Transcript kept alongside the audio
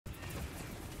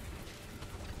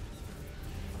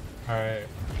Alright,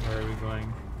 where are we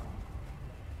going?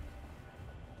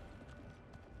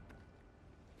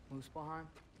 Muspelheim?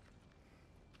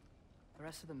 The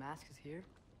rest of the mask is here?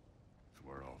 It's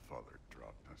where Allfather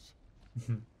dropped us.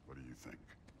 What do you think?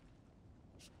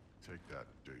 Just take that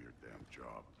and do your damn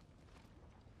job.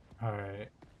 Alright.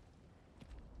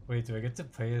 Wait, do I get to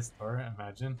play as Thor?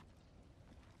 Imagine.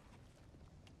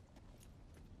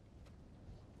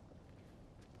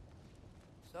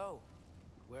 So,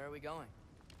 where are we going?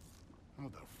 How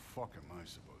the fuck am I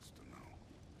supposed to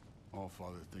know?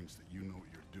 Allfather thinks that you know what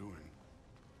you're doing.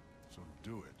 So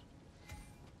do it.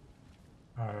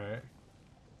 Alright.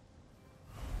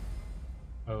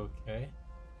 Okay.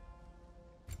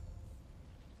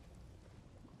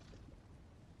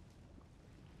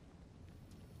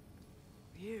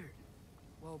 Weird.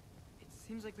 Well, it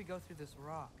seems like we go through this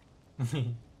rock.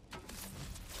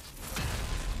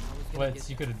 What,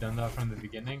 you could have done that from the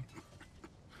beginning?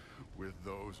 With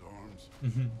those arms?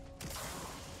 Mhm. Let's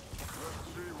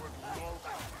see what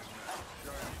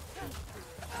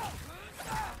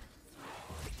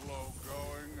slow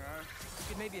going, huh?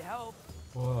 Could maybe help.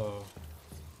 Whoa.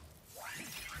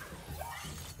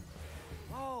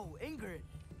 Whoa, Ingrid.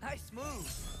 Nice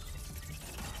move.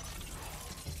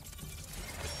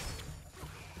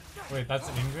 Wait, that's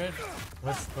Ingrid?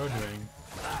 What's Thor doing?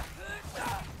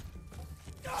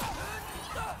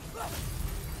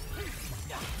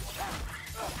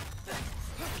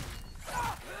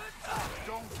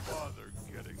 Don't bother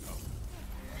getting up.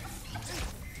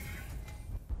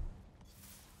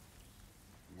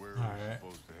 Where are we Alright.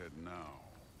 supposed to head now?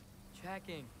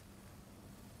 Checking.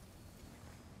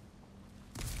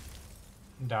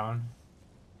 Down.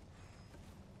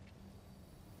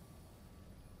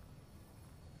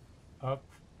 Up.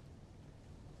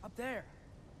 Up there.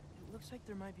 It looks like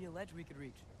there might be a ledge we could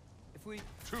reach. If we...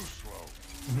 Too slow.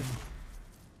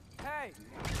 Hey!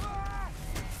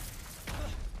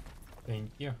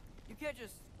 Thank you. You can't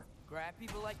just grab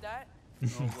people like that. Oh,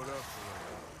 what else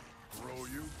will I throw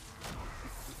you?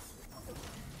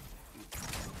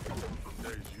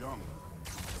 Days young.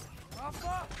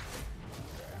 Rafa!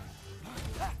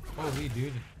 Holy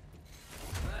dude.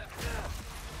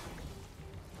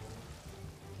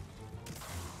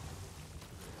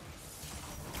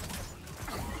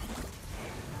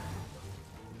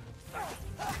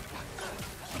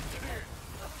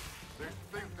 They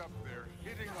think up there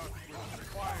hitting us with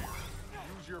fire.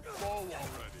 Use your bow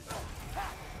already.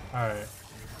 Alright.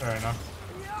 Fair enough.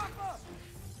 Rafa!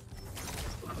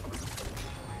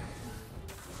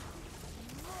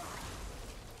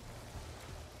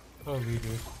 Holy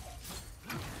dude.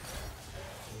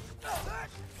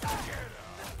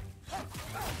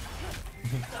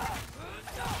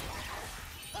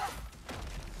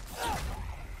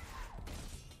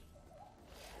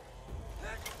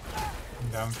 I'm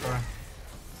down for it.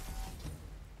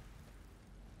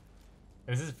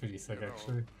 This is pretty sick, You know,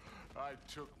 actually. I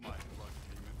took my blood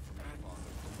payment from my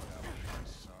father for what happened to my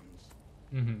sons.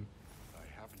 Mm-hmm. I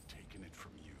haven't taken it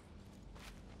from you.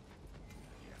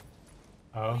 Yet.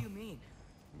 What Oh. do you mean?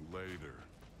 Later.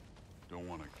 Don't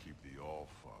want to keep the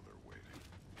Allfather waiting.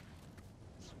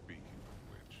 Speaking of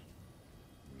which,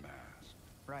 mask.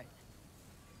 Right.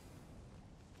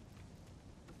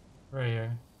 Right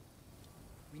here.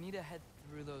 We need to head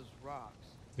through those rocks.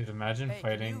 Dude, imagine Hey, can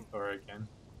fighting you- Thor again.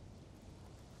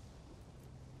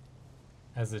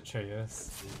 As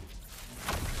Atreus.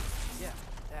 Yeah,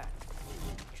 that.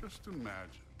 Just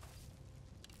imagine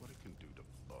what it can do to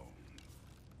bone.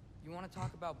 You want to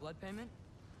talk about blood payment?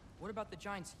 What about the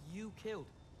giants you killed?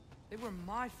 They were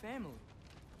my family.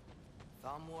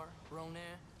 Thamor,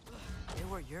 Ronar, they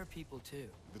were your people too.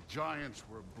 The giants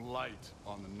were blight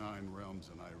on the Nine Realms,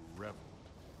 and I reveled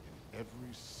in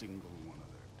every single one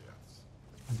of their deaths.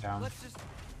 I'm down. Let's just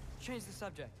change the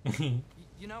subject.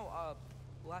 You know,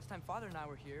 last time Father and I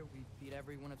were here, we beat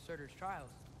every one of Surtur's trials.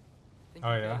 Think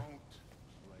Oh, you yeah? could? Don't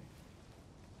play.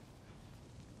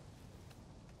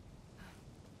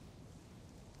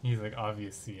 He's like,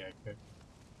 obviously I could.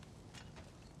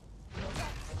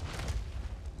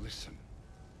 Listen,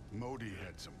 Modi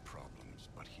had some problems,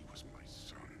 but he was my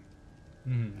son.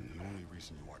 Mm. And the only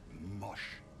reason you aren't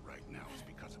mush right now is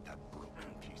because of that broken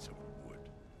piece of wood.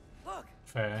 Look,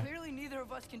 Fair. clearly neither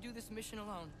of us can do this mission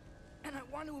alone. And I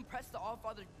want to impress the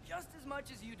Allfather just as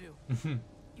much as you do.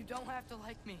 You don't have to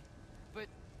like me, but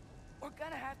we're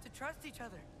gonna have to trust each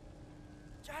other.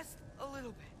 Just a little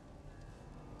bit.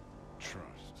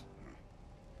 Trust.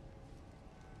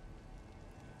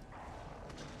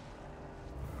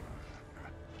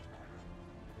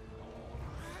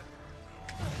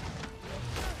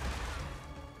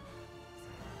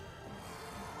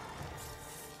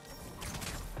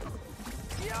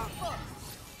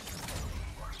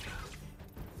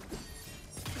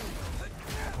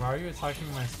 Why are you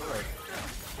attacking my sword?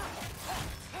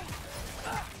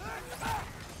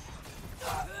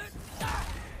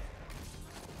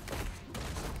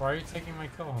 Why are you taking my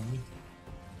kill, homie?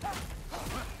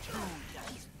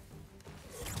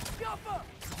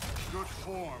 Good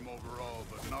form overall,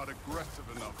 but not aggressive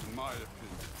enough in my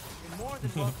opinion. You're more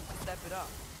than welcome to step it up.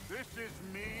 This is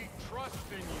me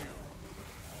trusting you.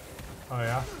 Oh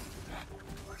yeah?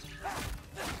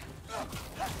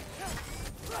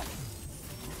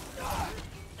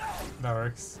 That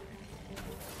works.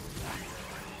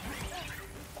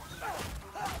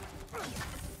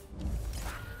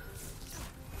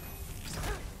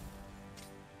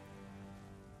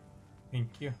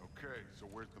 Thank you. Okay, so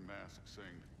where's the mask saying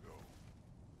to go?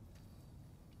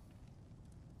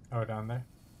 Oh, down there?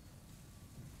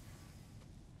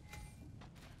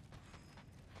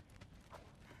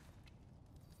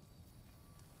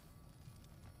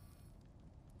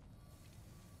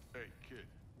 Hey, kid,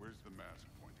 where's the mask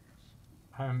pointing us?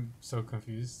 I'm so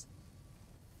confused.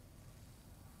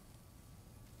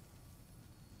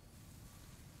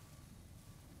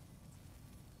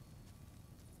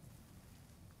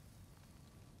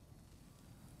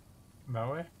 That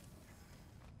way?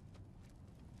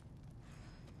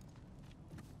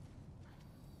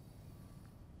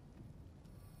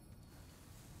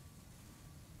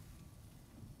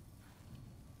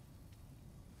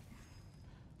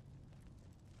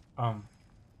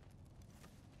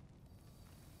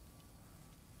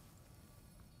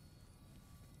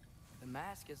 The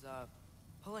mask is,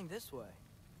 pulling this way.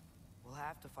 We'll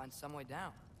have to find some way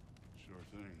down. Sure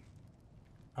thing.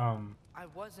 I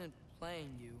wasn't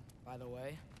playing you, by the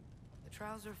way. The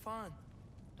trials are fun.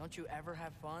 Don't you ever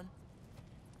have fun?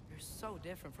 You're so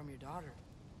different from your daughter.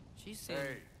 She's seen...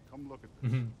 Hey, come look at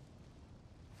this.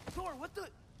 Thor, what the...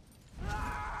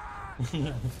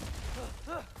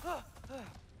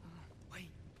 Wait,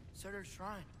 Surtur's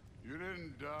shrine. You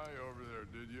didn't die over there,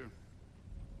 did you?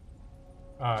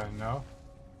 No.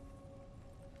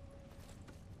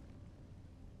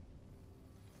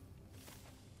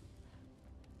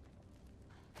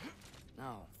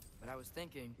 No, but I was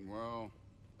thinking... Well,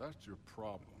 that's your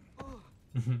problem.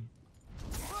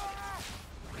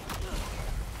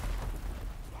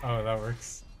 Oh, that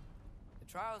works. The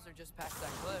trials are just past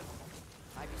that cliff.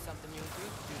 Might be something you and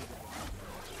Duke could do together.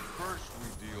 First, we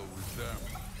deal with them.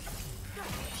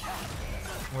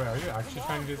 Wait, are you actually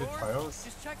trying to do the Thor. trials?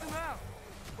 Just check them out.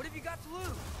 What have you got to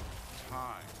lose?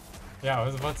 Time. Yeah, I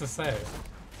was about to say.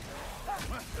 That's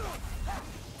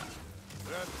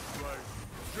right.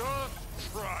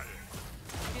 Just try it.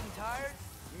 You getting tired?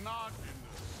 Not in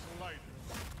the slightest.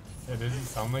 Yeah, does he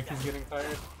sound like he's getting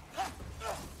tired?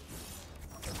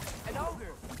 An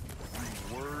ogre.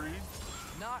 You worried?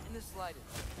 Not in the slightest.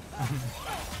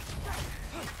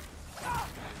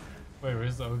 Wait,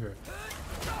 where's the ogre?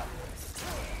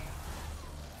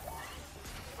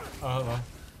 Oh, hello.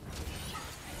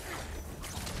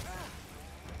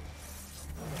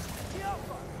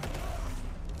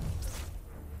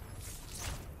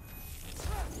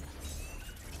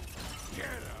 Get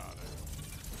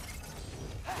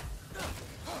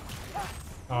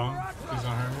out of Please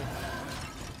don't hurt me.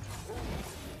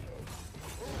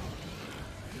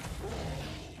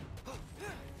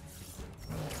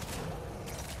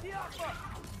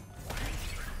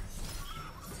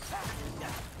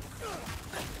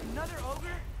 Another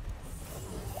ogre?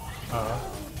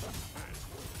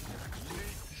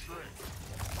 Neat trick.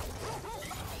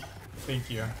 Thank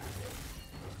you.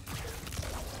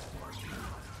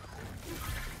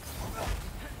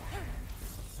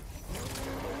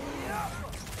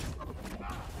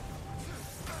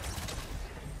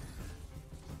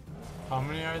 How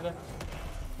many are there?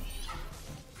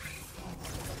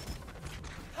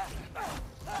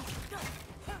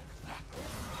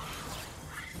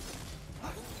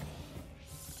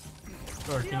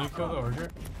 Or can you kill the ogre?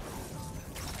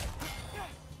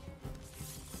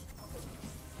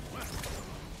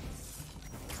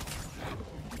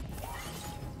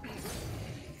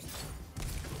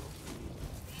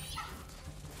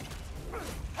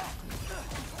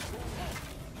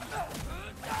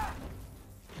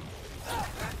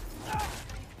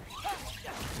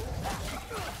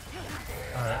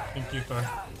 Alright, thank you, Thor.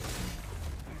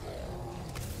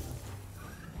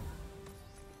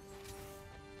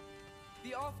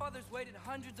 The Allfather's waited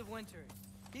hundreds of winters.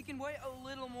 He can wait a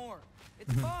little more.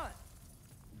 It's fun.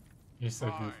 You're so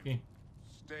Fine. goofy.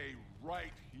 Stay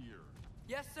right here.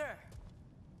 Yes, sir.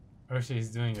 Oh shit, he's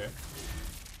doing it.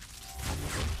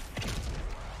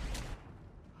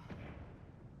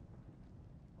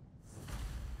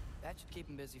 That That should keep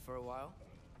him busy for a while.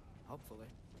 Hopefully.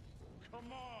 Come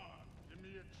on, give me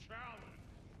a challenge.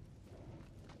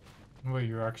 Wait,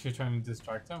 you're actually trying to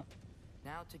distract him?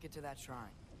 Now to get to that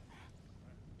shrine.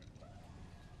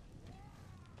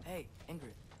 Hey,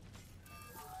 Ingrid.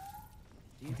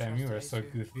 Do you Damn, trust you the are so Aesir?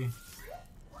 goofy.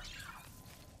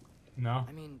 No?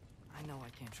 I mean, I know I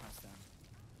can't trust them.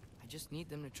 I just need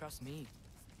them to trust me.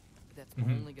 But that's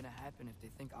Mhm. only gonna happen if they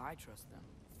think I trust them.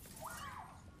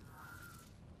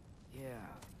 Yeah.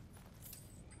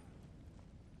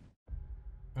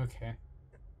 Okay.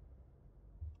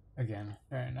 Again,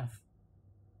 fair enough.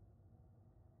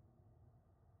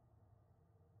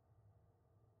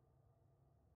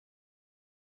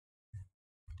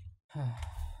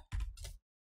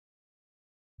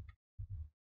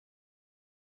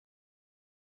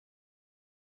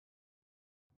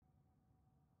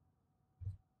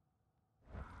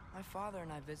 My father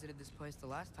and I visited this place the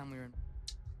last time we were in...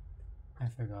 I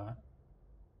forgot.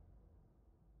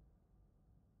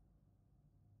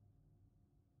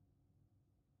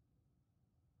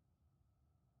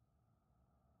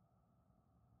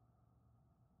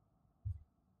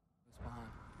 was behind.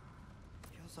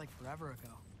 Feels like forever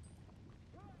ago.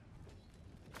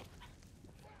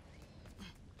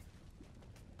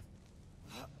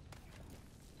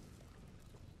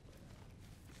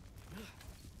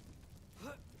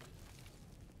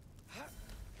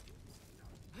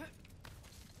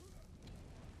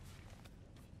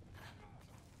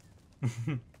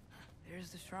 There's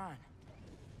the shrine.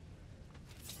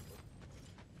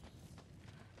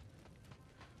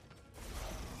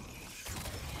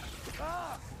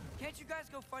 Ah! Can't you guys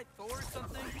go fight Thor or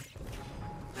something?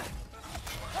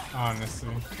 Honestly.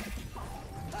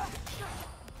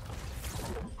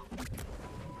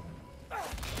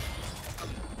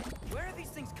 Where are these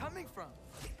things coming from?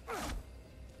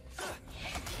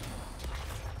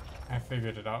 I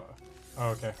figured it out. Oh,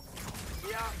 okay.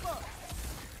 Yappa!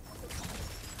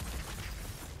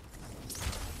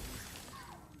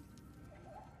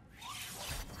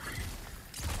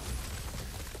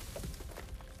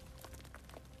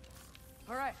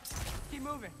 All right, keep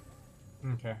moving.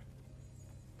 Okay.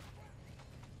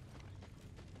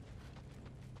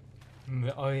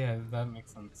 Oh yeah, that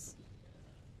makes sense.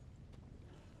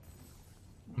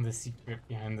 The secret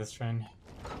behind this shrine.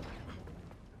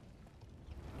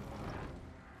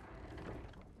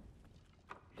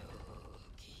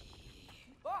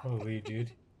 Holy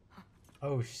dude.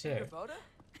 Oh shit. Kubota?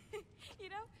 You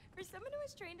know, for someone who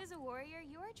was trained as a warrior,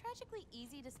 you are tragically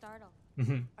easy to startle.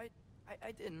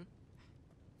 I didn't.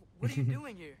 What are you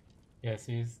doing here? Yeah,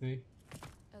 seriously?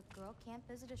 A girl can't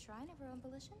visit a shrine of her own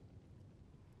volition?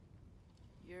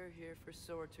 You're here for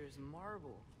Sorter's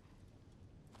marble.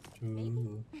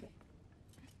 Ooh.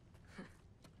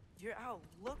 You're out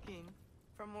looking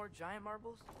for more giant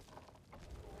marbles?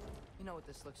 You know what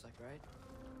this looks like, right?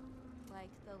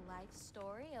 Like the life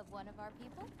story of one of our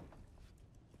people?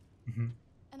 Mhm.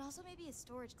 And also maybe a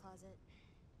storage closet.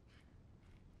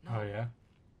 No. Oh yeah?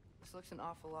 This looks an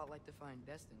awful lot like Defying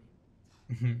Destiny.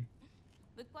 Mhm.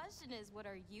 The question is, what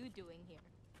are you doing here?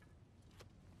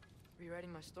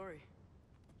 Rewriting my story.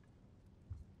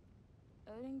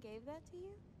 Odin gave that to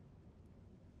you?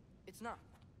 It's not.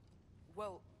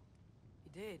 Well, he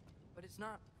did, but it's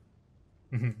not.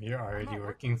 You're already not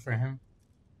working for him?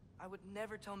 I would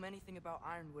never tell him anything about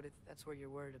Ironwood if that's what you're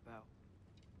worried about.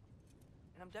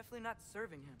 And I'm definitely not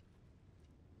serving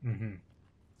him. Mm-hmm.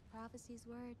 It's prophecy's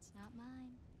words, not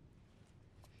mine.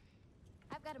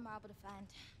 I've got a marble to find.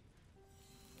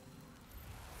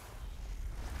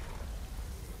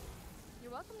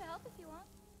 You're welcome to help if you want.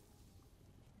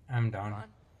 I'm down. Fine.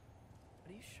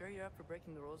 But are you sure you're up for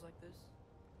breaking the rules like this?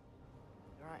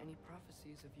 There aren't any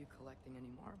prophecies of you collecting any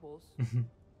marbles.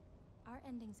 Our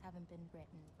endings haven't been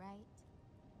written, right?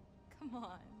 Come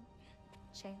on,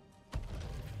 champ.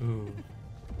 Ooh.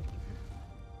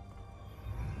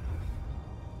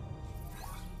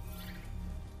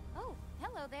 Oh,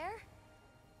 hello there.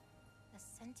 A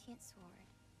sentient sword.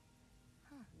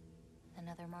 Huh.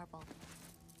 Another marble.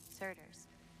 Surtur's.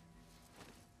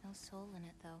 No soul in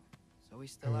it, though. So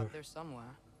he's still out Ugh. there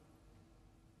somewhere.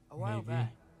 A while Maybe.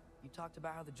 back, you talked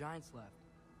about how the giants left.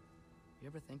 You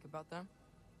ever think about them?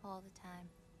 All the time.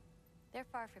 They're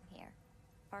far from here.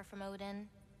 Far from Odin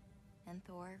and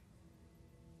Thor.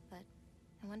 But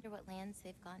I wonder what lands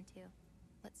they've gone to.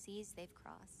 What seas they've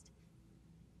crossed.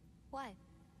 Why?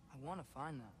 I want to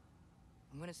find them.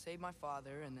 I'm gonna save my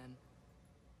father, and then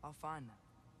I'll find them.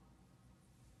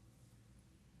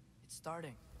 It's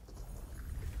starting.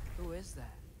 Who is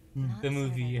that? Not The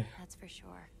movie. certain, that's for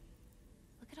sure.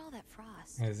 Look at all that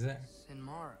frost. Is it?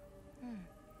 Sinmara.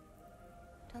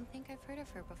 Don't think I've heard of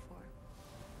her before.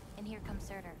 And here comes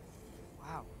Surtur.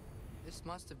 Wow, this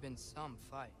must have been some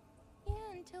fight. Yeah,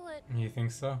 until it You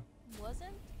think so?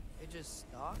 wasn't. It just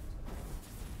stopped?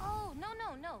 Oh, no.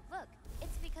 Look,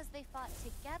 it's because they fought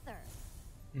together.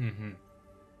 Mm-hmm.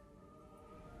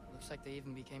 Looks like they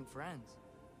even became friends.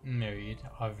 Married,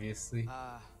 obviously.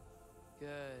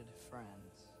 Good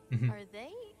friends. Are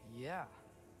they? Yeah,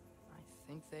 I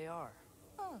think they are.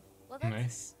 Oh, well, that's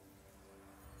Nice.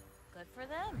 good for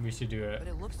them. We should do it. But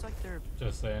it looks like their,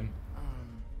 Just saying.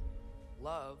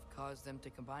 love caused them to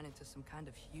combine into some kind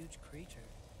of huge creature.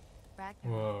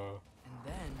 Ragnarok. Whoa. And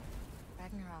then,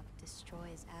 Ragnarok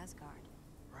destroys Asgard.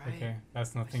 right, Okay,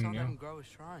 that's I nothing saw them new. grow a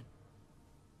shrine.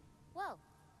 Well,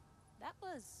 that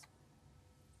was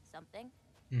something.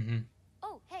 Mm-hmm.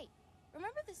 Oh, hey,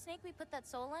 remember the snake we put that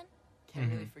soul in? Can't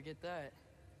really forget that.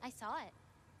 I saw it.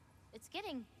 It's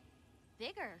getting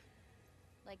bigger.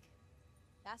 Like,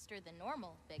 faster than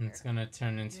normal bigger. It's gonna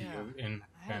turn into Yeah, you in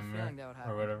I had a camera feeling that would or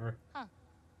happen. whatever.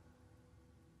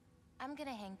 I'm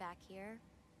gonna hang back here.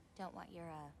 Don't want your,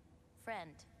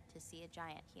 friend to see a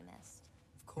giant he missed.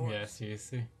 Of course. Yeah,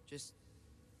 seriously. Just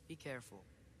be careful.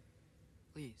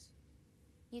 Please.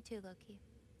 You too, Loki.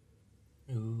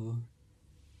 Ooh.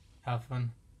 Have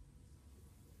fun.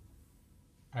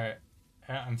 Alright.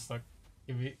 I'm stuck.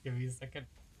 Give me a second.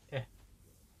 Yeah.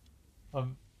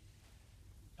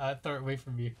 Thor, wait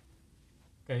for me.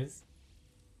 Guys.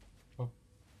 Oh.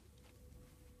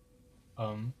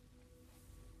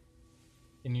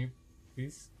 Can you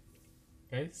please?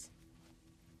 Guys?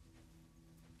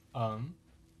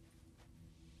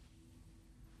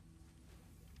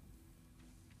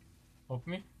 Help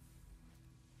me?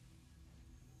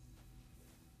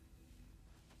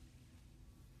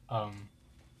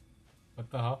 What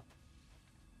the hell?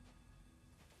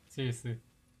 Seriously.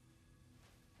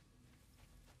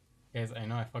 Guys, I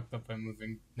know I fucked up by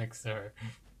moving next to her,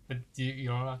 but you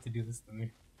don't have to do this to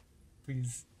me.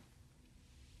 Please.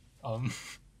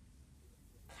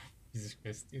 Jesus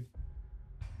Christ, dude.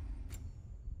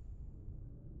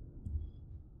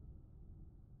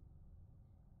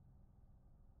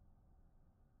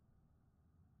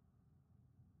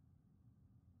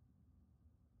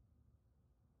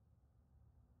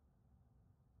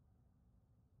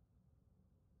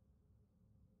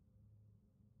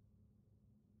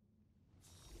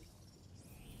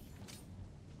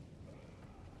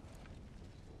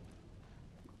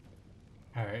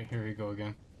 Alright, here we go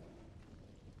again.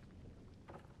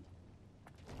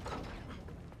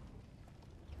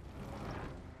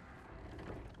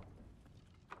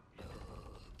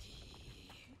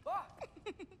 Ah!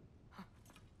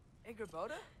 Hey,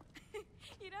 Grabota?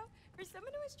 You know, for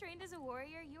someone who was trained as a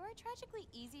warrior, you are tragically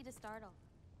easy to startle.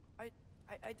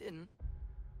 I didn't.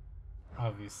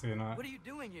 Obviously not. What are you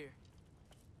doing here?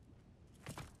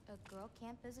 A girl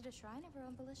can't visit a shrine of her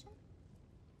own volition?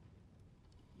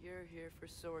 You're here for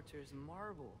Surtur's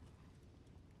marble.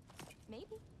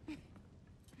 Maybe.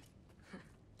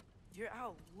 You're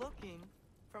out looking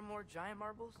for more giant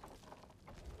marbles?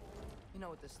 You know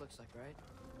what this looks like, right?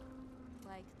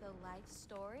 Like the life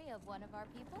story of one of our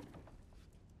people?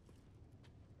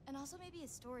 And also maybe a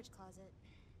storage closet.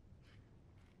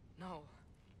 No.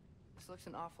 This looks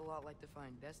an awful lot like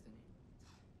Defying Destiny.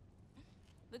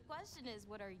 The question is,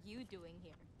 what are you doing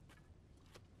here?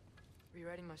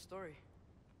 Rewriting my story.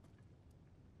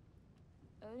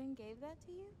 Odin gave that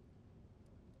to you?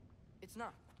 It's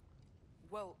not.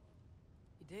 Well,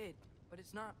 he did, but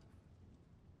it's not.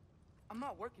 I'm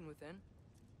not working with him.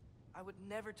 I would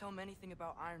never tell him anything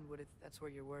about Ironwood if that's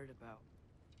what you're worried about.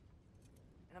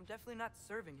 And I'm definitely not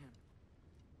serving him.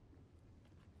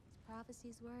 It's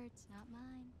prophecy's words, not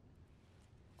mine.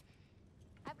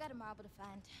 I've got a marble to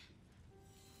find.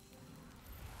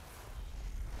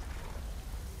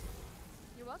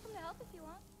 You're welcome to help if you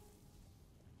want.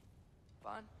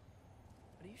 Fine.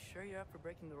 But are you sure you're up for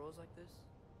breaking the rules like this?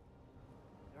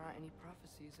 There aren't any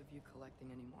prophecies of you collecting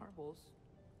any marbles.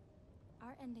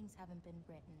 Our endings haven't been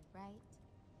written, right?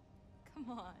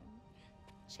 Come on,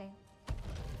 champ.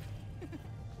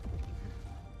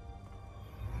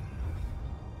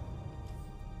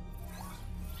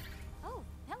 Oh,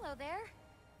 hello there.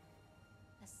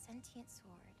 A sentient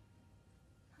sword.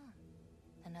 Huh.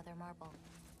 Another marble.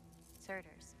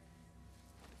 Surtur's.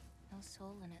 No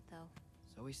soul in it, though.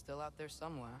 So he's still out there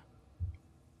somewhere.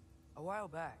 A while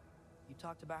back, you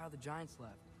talked about how the giants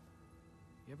left.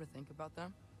 You ever think about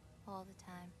them? All the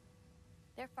time.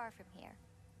 They're far from here.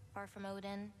 Far from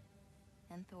Odin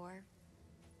and Thor.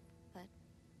 But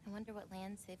I wonder what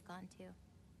lands they've gone to.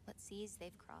 What seas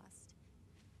they've crossed.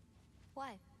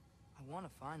 Why? I want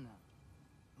to find them.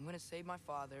 I'm gonna save my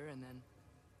father and then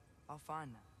I'll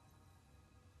find them.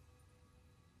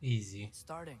 Easy. It's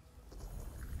starting.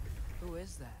 Who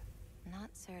is that? Not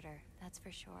Surtur, that's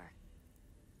for sure.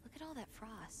 Look at all that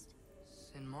frost.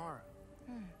 Sinmara.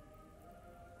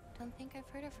 Don't think I've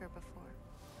heard of her before.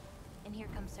 And here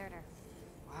comes Surtur.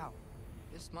 Wow.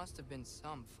 This must have been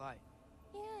some fight.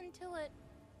 Yeah, until it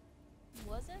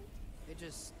wasn't. They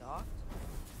just stopped?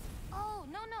 Oh,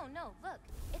 no. Look,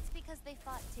 it's because they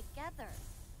fought together.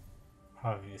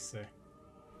 Obviously.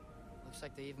 Looks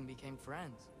like they even became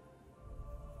friends.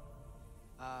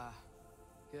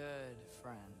 Good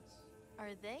friends. Are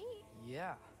they?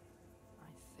 Yeah,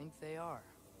 I think they are.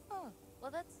 Oh, well,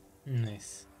 that's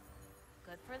Nice.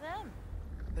 good for them.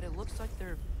 But it looks like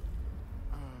their,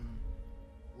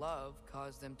 love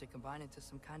caused them to combine into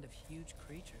some kind of huge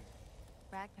creature.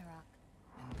 Ragnarok.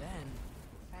 And then,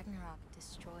 Ragnarok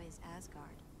destroys Asgard.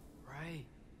 right,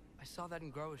 I saw that in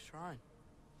Groa's shrine.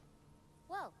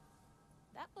 Well,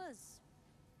 that was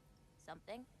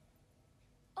something.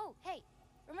 Oh, hey,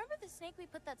 remember the snake we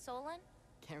put that soul in?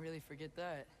 Can't really forget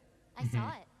that. I saw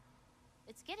it.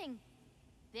 It's getting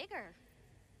bigger.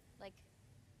 Like,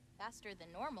 faster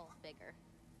than normal bigger.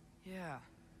 Yeah,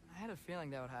 I had a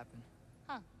feeling that would happen.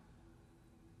 Huh.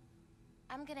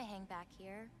 I'm gonna hang back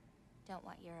here. Don't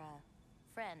want your,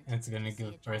 friend It's gonna to see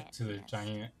a give birth to the penis.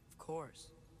 giant. Of course.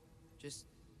 Just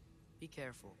be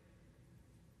careful.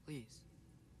 Please.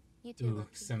 You too, Ooh, Loki.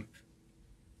 simp.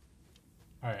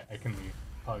 Alright, I can leave.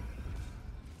 Hug.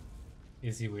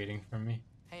 Is he waiting for me?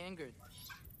 Hey, Ingrid.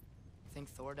 Think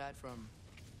Thor died from...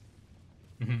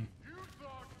 You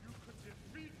thought you could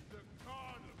defeat the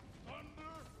god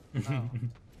of thunder? Oh.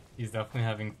 He's definitely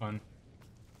having fun.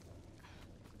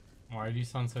 Why do you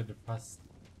sound so depressed?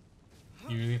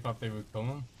 You really thought they would kill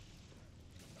him?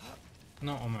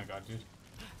 No, oh my god, dude.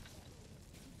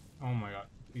 Oh my god,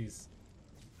 please.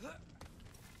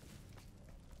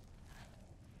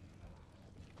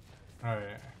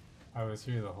 Alright, I was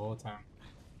here the whole time.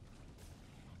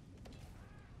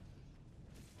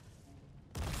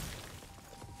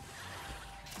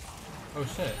 Oh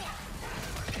shit.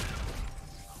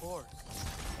 Of course.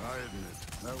 I admit,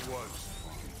 that was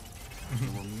fun.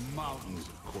 There were mountains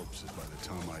of corpses by the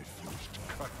time I finished,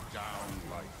 cut down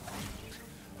like wheat.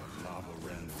 The lava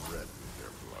ran red with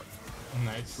their blood.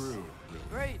 Nice. True, really.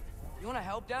 Great. You want to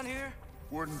help down here?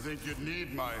 Wouldn't think you'd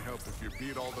need my help if you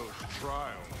beat all those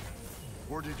trials.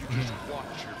 Or did you just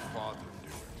watch your father do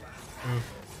it?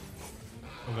 Oof.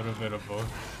 A little bit of both.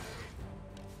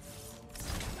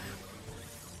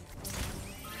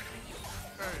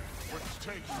 Hey, what's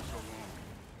taking so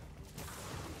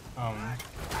long?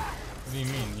 What do you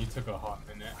mean? You took a hot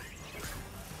minute.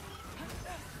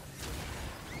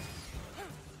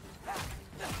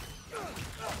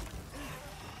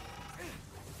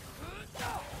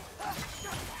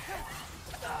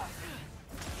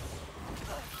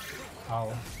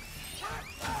 Ow.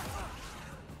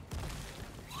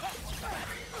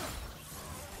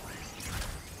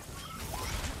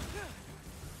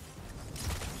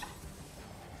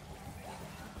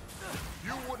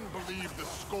 You wouldn't believe the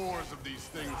scores of these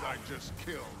things I just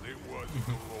killed. It was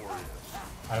glorious.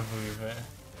 I believe it.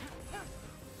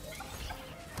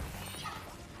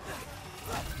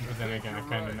 But then again, I You're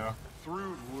kinda right. know.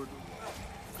 Thrud wouldn't.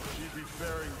 She'd be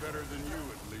faring better than you,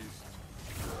 at least.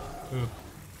 Ooh.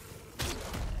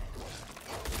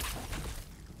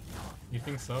 You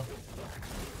think so?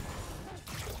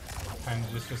 Kinda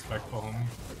disrespectful, homie.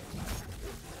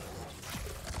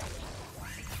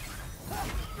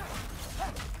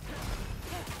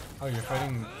 Oh, you're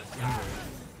fighting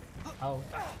Ingrid. Ow.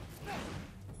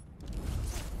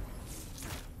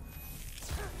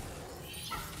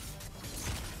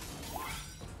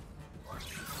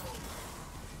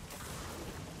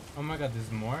 Oh my god,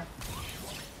 there's more?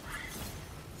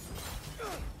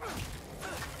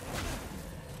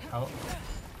 Ow.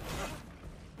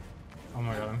 Oh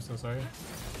my god, I'm so sorry.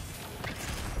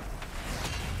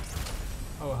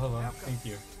 Oh, hello. Thank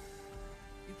you.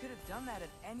 You could have done that at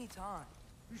any time.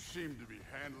 You seem to be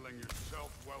handling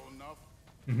yourself well enough.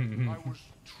 I was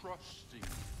trusting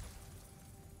you.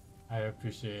 I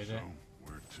appreciate So, it.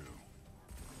 where to?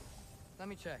 Let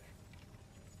me check.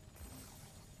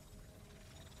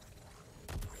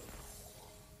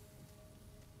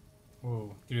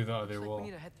 Whoa, through the other Looks like wall. we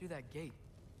need to head through that gate.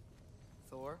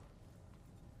 Thor?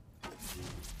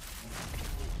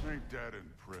 Ain't that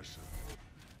impressive?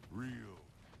 Real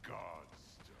god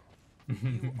stuff.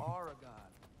 You are a god.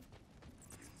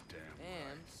 Damn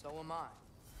And so am I.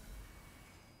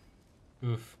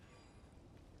 Oof.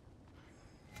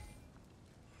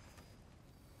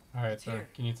 Alright, so Here.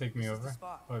 can you take me This is the over?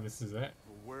 spot. Oh, this is it?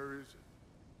 But where is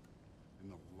it? In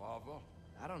the lava?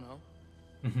 I don't know.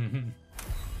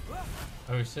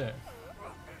 Oh shit.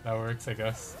 That works, I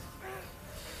guess.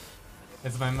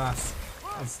 It's my mask.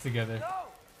 It's together.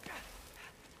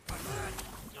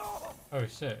 Oh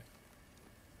shit.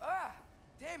 Ah,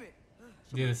 damn it.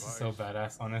 Dude, this is so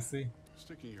badass, honestly.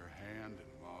 Sticking your hand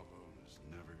in lava is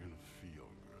never gonna feel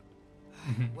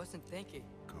good. Wasn't thinking.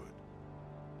 Good.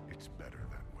 It's better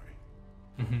that way.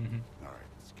 Alright,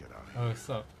 let's get out of Oh, here. what's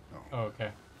up? No. Oh,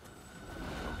 okay.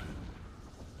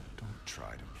 Don't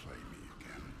try to play me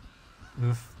again.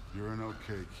 Oof. You're an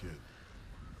okay kid.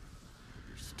 But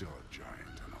you're still a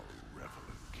giant, and I'll revel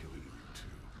in killing you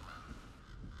too.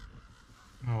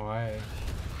 Oh, why?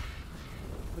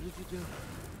 What did you do?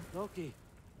 Loki.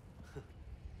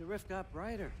 The rift got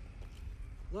brighter.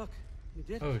 Look, you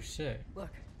did it. Oh shit. Look,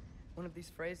 one of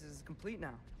these phrases is complete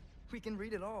now. We can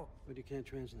read it all. But you can't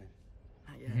translate it.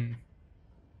 Not yet.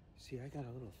 See, I got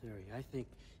a little theory. I think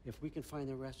if we can find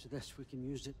the rest of this, we can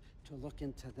use it to look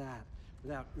into that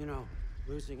without, you know,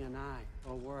 losing an eye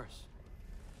or worse.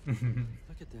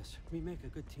 Look at this. We make a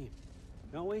good team.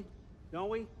 Don't we? Don't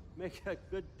we? Make a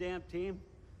good damn team?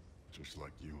 Just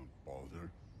like you and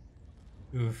Baldur.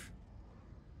 Oof.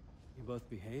 You both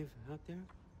behave out there?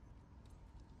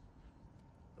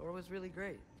 Thor was really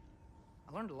great.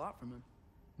 I learned a lot from him.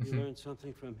 You learned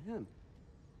something from him.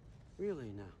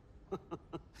 Really now?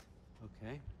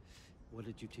 Okay. What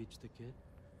did you teach the kid?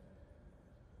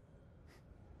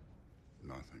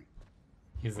 Nothing.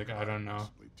 He's like, I don't know.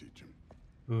 Possibly teach him.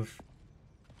 Oof.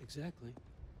 Exactly.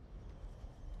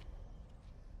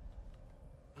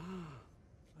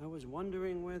 I was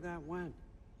wondering where that went.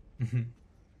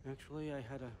 Actually, I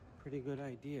had a pretty good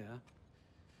idea.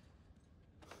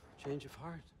 Change of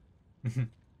heart. I'm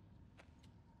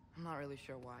not really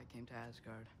sure why I came to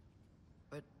Asgard.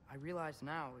 But I realize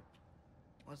now it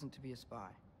wasn't to be a spy.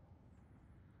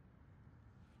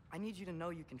 I need you to know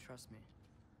you can trust me.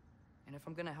 And if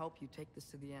I'm gonna help you take this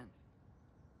to the end,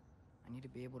 I need to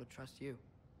be able to trust you.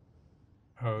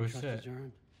 Oh Trust shit. is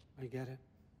earned. I get it.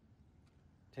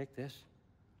 Take this.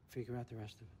 Figure out the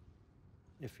rest of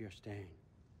it. If you're staying,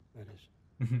 that is.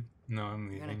 No, I'm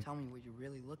You're gonna leaving. tell me what you're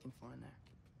really looking for in there.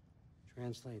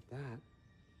 Translate that,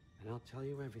 and I'll tell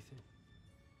you everything.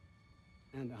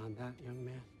 And on that, young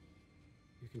man,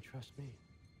 you can trust me.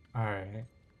 Alright.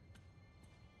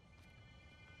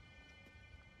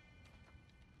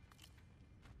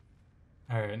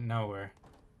 Alright, now where?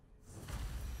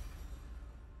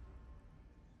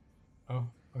 Oh,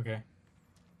 okay.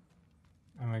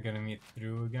 Am I gonna meet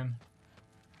through again?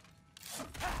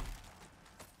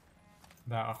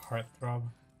 That heartthrob.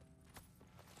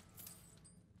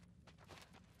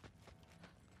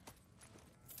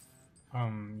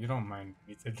 You don't mind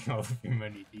me taking all of your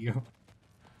money, do you? All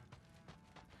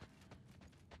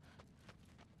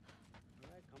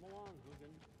right, come along, Hugin.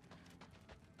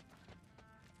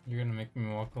 You're gonna make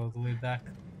me walk all the way back?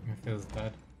 It feels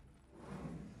bad.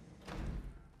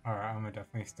 Alright, I'm gonna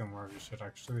definitely steal more of your shit,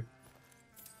 actually.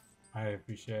 I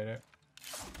appreciate it.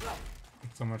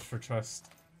 Thanks so much for trust.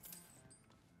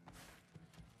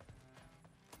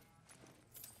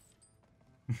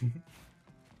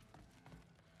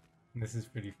 This is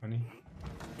pretty funny.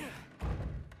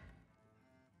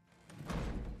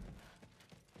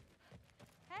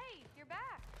 Hey, you're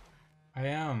back. I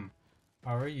am.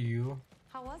 How are you?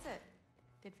 How was it?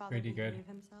 Did Father Pretty good. behave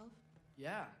himself?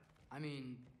 Yeah, I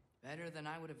mean, better than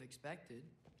I would have expected,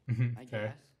 I Fair.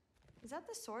 guess. Is that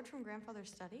the sword from Grandfather's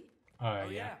study? Oh Yeah.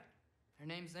 yeah. Her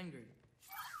name's Ingrid.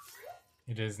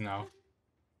 It is now.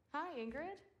 Hi,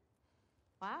 Ingrid.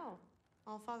 Wow.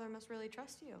 Allfather must really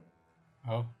trust you.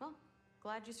 Oh, Well,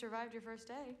 glad you survived your first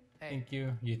day. Hey, thank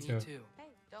you. You me too. too. Hey,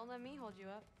 don't let me hold you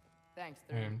up. Thanks,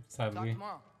 Third. Talk Sadly,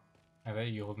 tomorrow. I let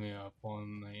you hold me up all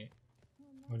night.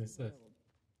 What is this?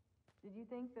 Did you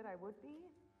think that I would be?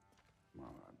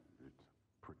 Well, it's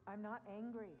pretty. I'm not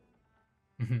angry.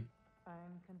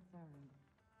 I'm concerned.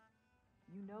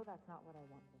 You know that's not what I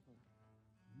want for her.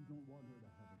 You don't want her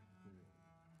to have a sword.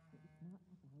 It's not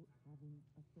about having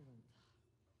a sword.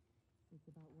 It's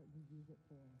about what you use it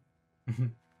for. I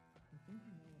think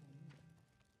you know what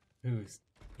I mean. Who's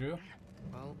Drew?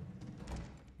 Well,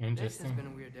 this has Interesting. been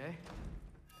a weird day.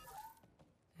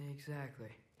 Exactly.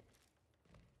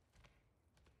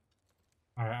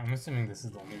 Alright, I'm assuming this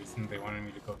is the only reason they wanted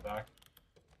me to go back.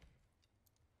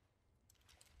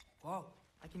 Whoa,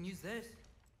 I can use this.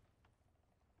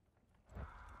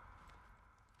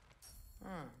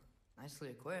 Nicely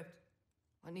equipped.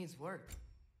 What needs work?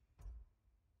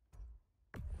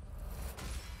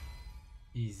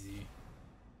 Easy.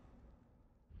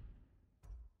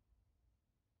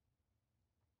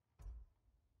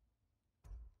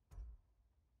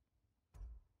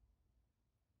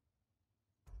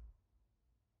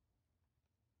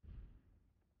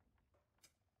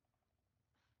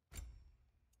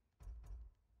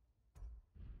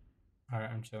 Alright,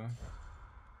 I'm chilling.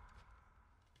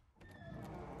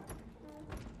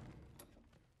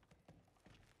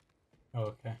 Oh,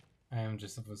 okay. I am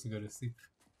just supposed to go to sleep.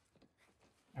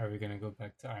 Are we gonna go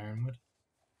back to Ironwood?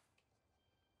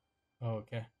 Oh,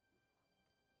 okay.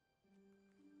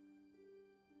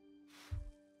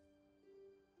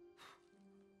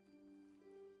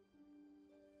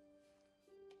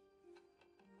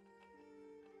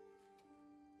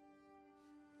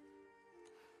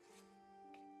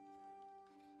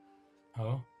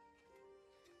 Oh?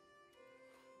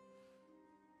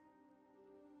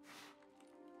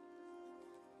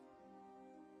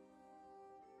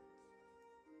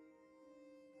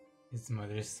 His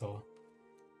mother's soul.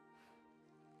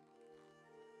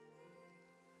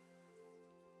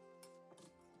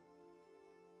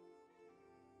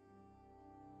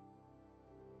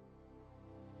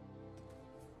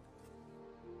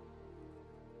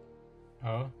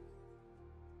 Oh?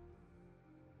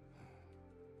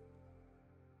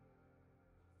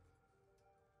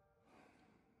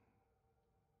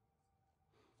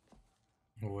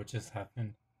 What just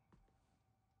happened?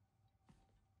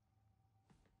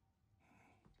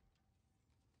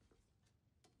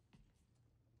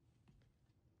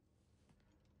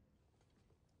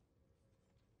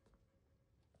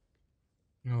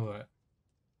 What?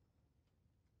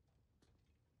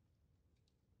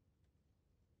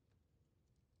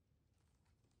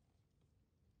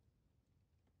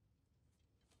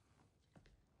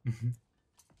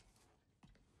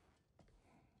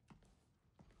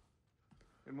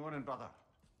 Good morning, brother.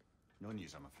 No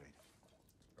news, I'm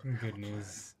afraid. Good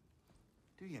news.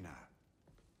 Do you now?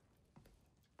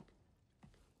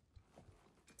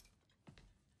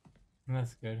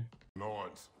 That's good.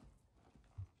 Lords.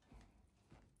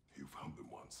 You found them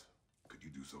once. Could you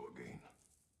do so again?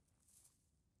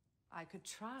 I could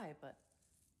try, but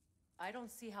I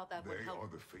don't see how that would They help. are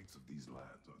the fates of these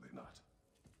lands, are they not?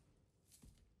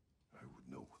 I would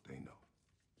know what they know,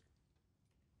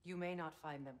 You may not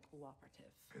find them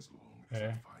cooperative. as long as I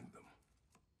Okay. find them.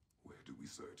 Where do we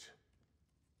search?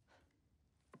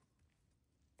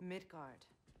 Midgard.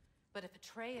 But if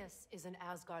Atreus is in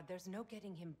Asgard, there's no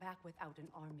getting him back without an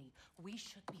army. We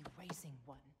should be raising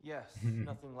one. Yes,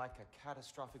 nothing like a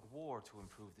catastrophic war to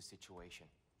improve the situation.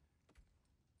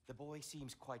 The boy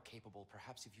seems quite capable.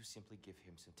 Perhaps if you simply give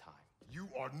him some time. You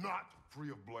are not free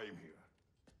of blame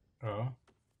here. Oh?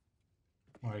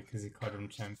 Why? Because he called him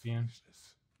champion?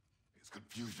 It's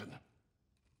confusion.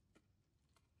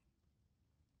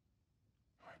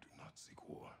 I do not seek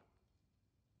war.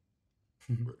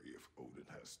 But if Odin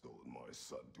has stolen my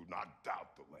son, do not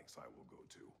doubt the lengths I will go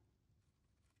to.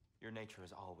 Your nature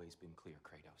has always been clear,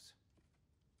 Kratos.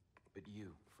 But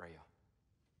you, Freya,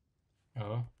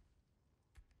 Oh?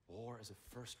 war is a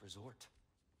first resort.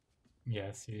 Yeah,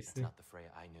 That's seriously? not the Freya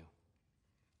I knew.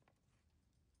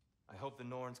 I hope the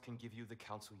Norns can give you the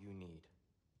counsel you need.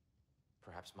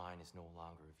 Perhaps mine is no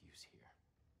longer of use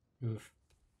here. Oof.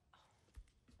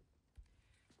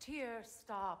 Tyr,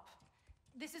 stop.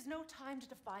 This is no time to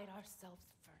divide ourselves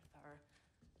further.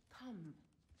 Come,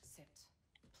 sit,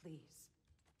 please.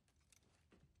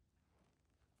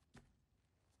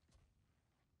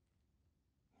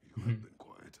 You have been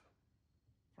quiet.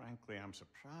 Frankly, I'm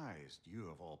surprised you,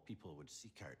 of all people, would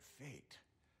seek out fate.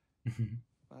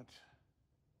 But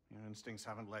your instincts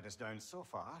haven't let us down so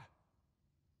far.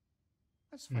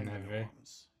 Let's find the Never.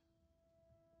 Norns.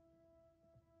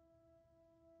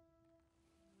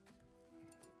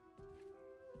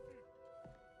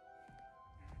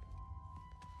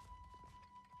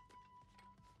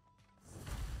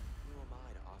 Who am I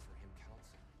to offer him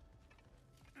counsel?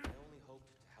 I only hoped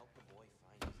to help the boy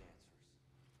find his answers.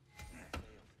 I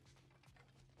failed.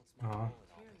 What's my Aw. role in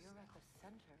all Tyr, this? you're at the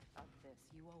center of this.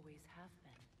 You always have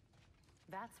been.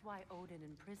 That's why Odin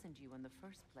imprisoned you in the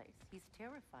first place. He's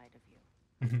terrified of you.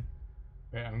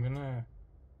 Wait, I'm gonna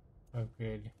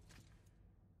upgrade.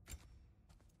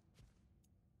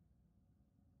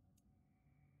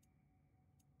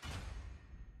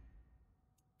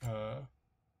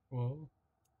 Whoa.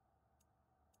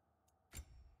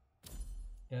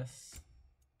 Yes.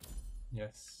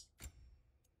 Yes.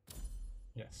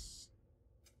 Yes.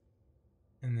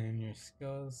 And then your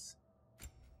skills.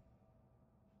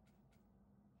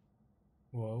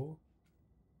 Whoa.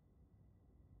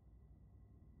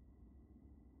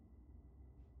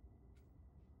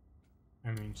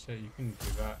 I mean, shit, you can do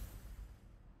that.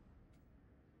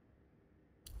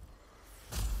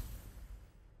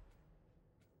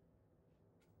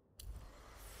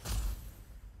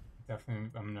 Definitely,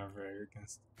 I'm never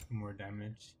against more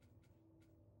damage.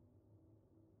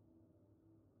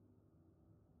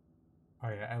 Oh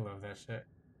yeah, I love that shit.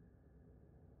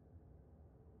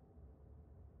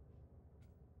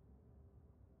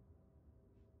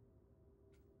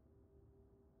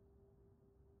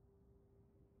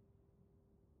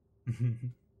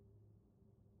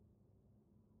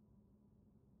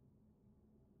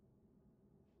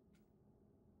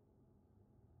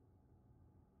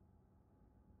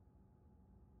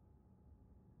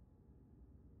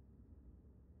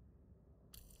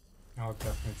 I'll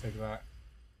definitely take that.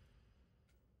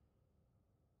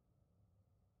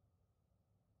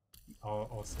 I'll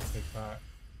also take that.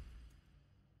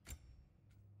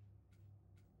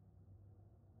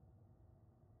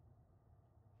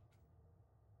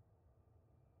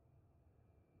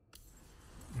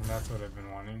 And that's what I've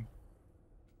been wanting.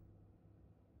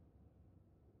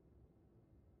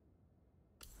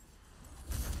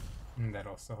 And that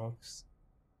also helps.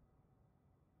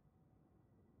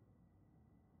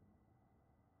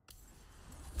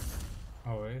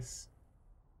 Always.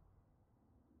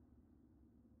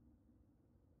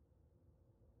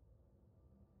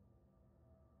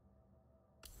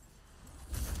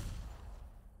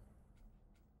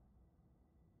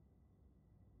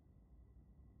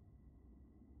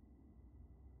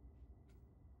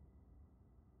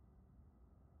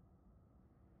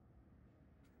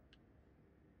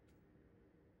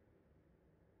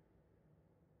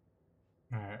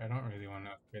 Alright, I don't really want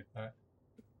to upgrade that.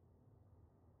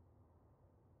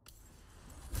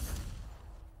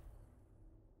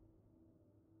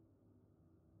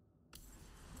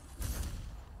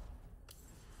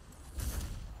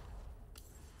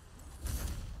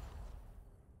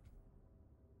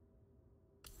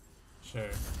 Sure.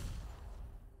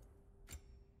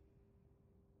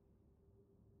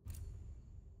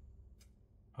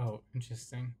 Oh,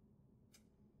 interesting.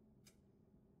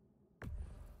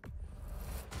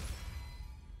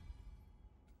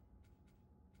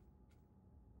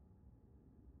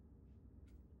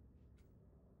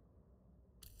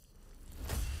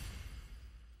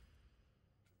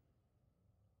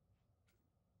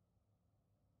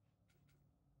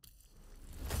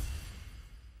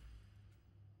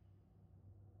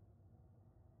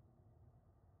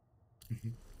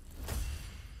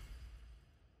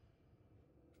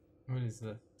 What is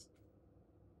this?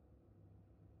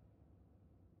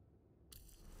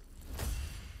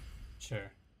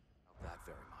 Sure. That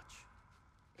very much.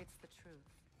 It's the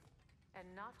truth. And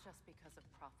not just because of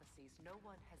prophecies, no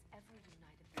one has ever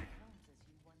united their realms as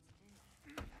you once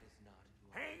did. That is not who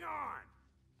I Hang on!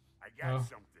 I got Oh.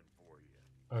 something for you.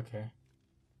 Okay.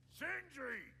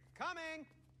 Sindri! Coming!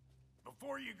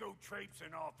 Before you go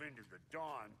traipsing off into the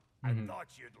dawn, Mhm. I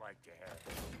thought you'd like to have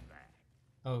this back.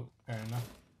 Oh, fair enough.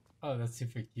 Oh, that's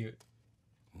super cute.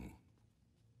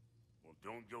 Well,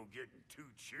 don't go getting too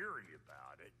cheery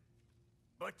about it.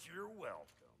 But you're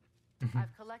welcome.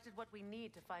 I've collected what we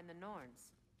need to find the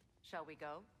Norns. Shall we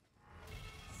go?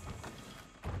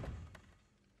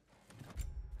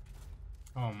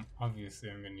 Obviously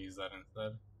I'm gonna use that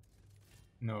instead.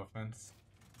 No offense.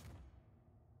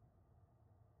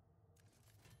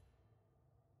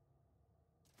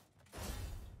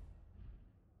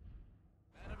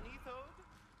 Madam Neathode?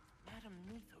 Madam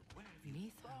Neathode, where have you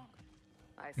Neathode.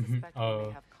 I suspect we Oh.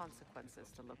 may have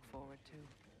consequences to look forward to.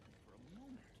 For a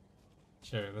moment.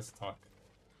 Sure, let's talk.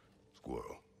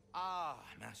 Squirrel. Ah,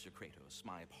 Master Kratos,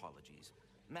 my apologies.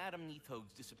 Madam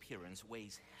Neathode's disappearance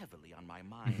weighs heavily on my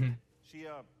mind. She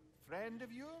a friend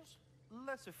of yours?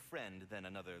 Less a friend than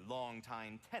another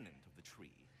longtime tenant of the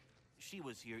tree. She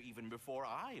was here even before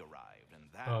I arrived, and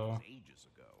that Oh. was ages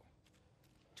ago.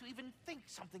 To even think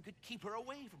something could keep her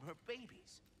away from her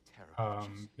babies. Terrible.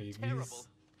 Just Babies. terrible.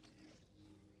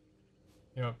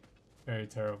 Yep, very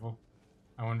terrible.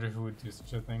 I wonder who would do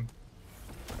such a thing.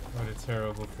 What a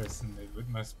terrible person they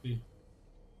must be.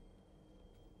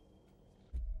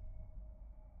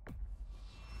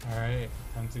 Alright,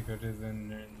 time to go to the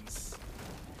Nerns.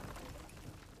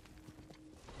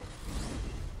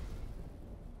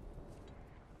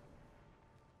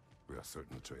 We are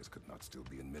certain Atreus could not still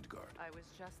be in Midgard. I was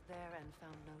just there and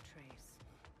found no trace.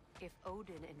 If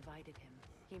Odin invited him,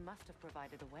 he must have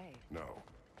provided a way. No,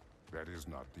 that is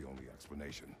not the only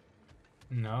explanation.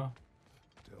 No?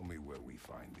 Tell me where we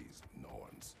find these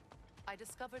Norns. I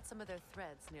discovered some of their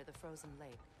threads near the frozen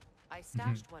lake. I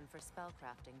stashed one for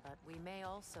spellcrafting, but we may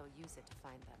also use it to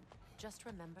find them. Just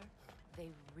remember, they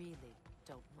really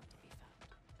don't want to be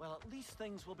found. Well, at least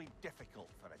things will be difficult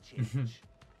for a change.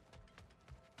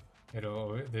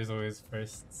 There's always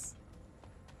firsts.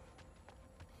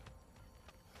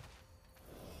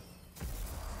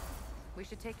 We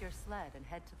should take your sled and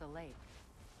head to the lake.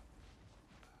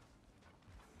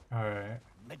 Alright.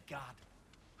 Midgard.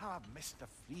 How I've missed the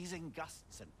freezing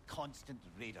gusts and constant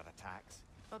raider attacks.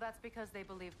 Well, that's because they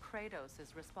believe Kratos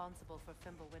is responsible for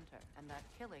Fimbulwinter, and that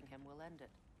killing him will end it.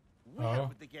 Where Oh.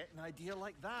 would they get an idea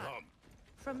like that?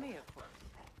 From me, of course.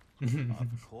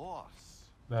 Of course.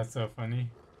 That's so funny.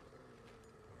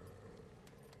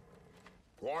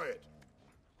 Quiet.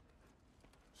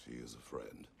 She is a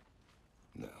friend.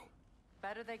 Now.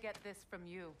 Better they get this from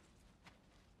you.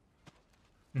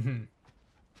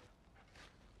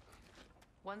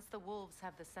 Once the wolves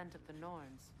have the scent of the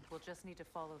Norns, we'll just need to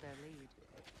follow their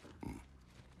lead.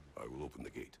 I will open the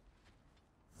gate.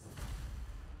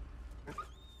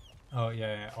 Oh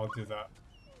yeah, I'll do that.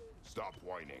 Stop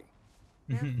whining.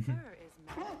 Their fur is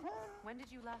matted. When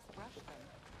did you last brush them?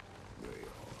 They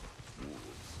are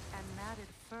wolves. And matted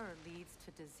fur leads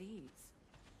to disease.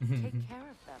 Take care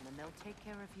of them and they'll take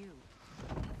care of you.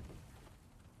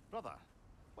 Brother,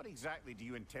 what exactly do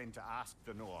you intend to ask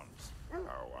the Norns?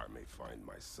 How I may find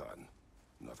my son.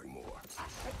 Nothing more.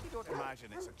 If you don't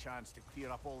imagine it's a chance to clear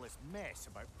up all this mess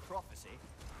about prophecy,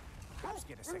 perhaps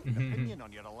get a second opinion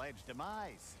on your alleged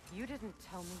demise. You didn't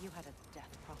tell me you had a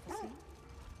death prophecy?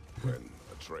 When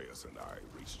Atreus and I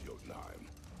reached Jotunheim,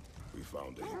 we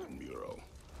found a hidden mural.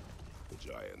 The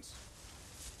giants,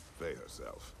 Faye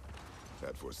herself,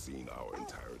 had foreseen our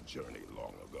entire journey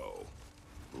long ago.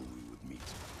 Who we would meet,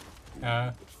 who we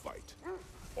would fight.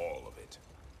 All of it,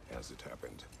 as it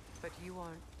happened. But you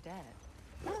aren't dead.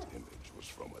 That image was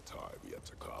from a time yet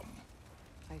to come.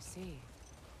 I see.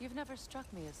 You've never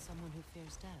struck me as someone who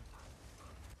fears death.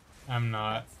 I'm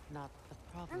not. That's not the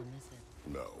problem, is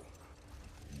it? No.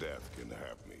 Death can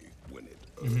have me when it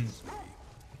urges me.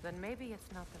 Then maybe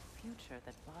it's not the future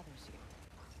that bothers you.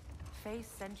 Faye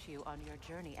sent you on your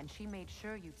journey, and she made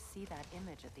sure you'd see that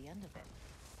image at the end of it.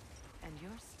 And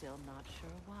you're still not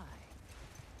sure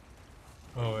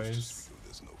why. Always. Let's do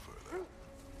this no further.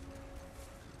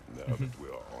 Now that we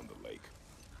are on the lake,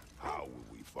 how will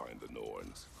we find the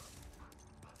Norns?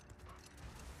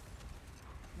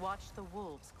 Watch the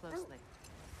wolves closely.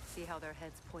 See how their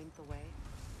heads point the way?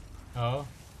 Oh.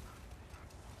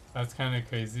 That's kind of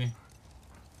crazy.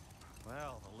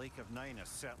 Well, the Lake of Nine has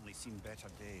certainly seen better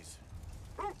days.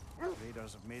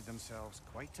 Raiders have made themselves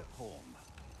quite at home.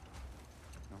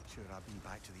 Not sure I've been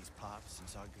back to these parts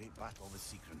since our great battle with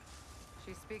Sigrun.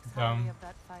 She speaks highly of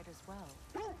that fight as well.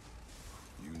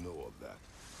 You know of that?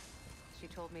 She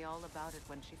told me all about it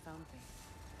when she found me.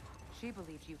 She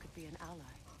believed you could be an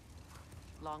ally.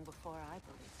 Long before I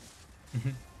believed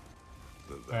it.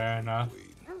 The Fair enough.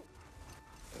 Queen.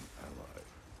 An ally.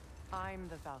 I'm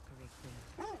the Valkyrie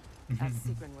Queen. As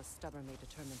Sigrun was stubbornly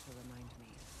determined to remind me.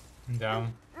 I'm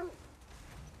down.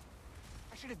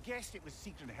 I should have guessed it was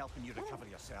Sigrun helping you recover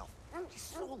yourself. She's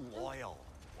so loyal.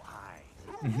 Why?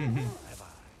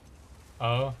 Never.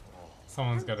 Oh.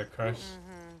 Someone's got a crush.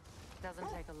 Doesn't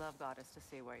take a love goddess to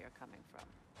see where you're coming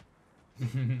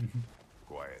from.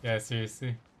 Quiet. Yeah,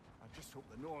 seriously. I just hope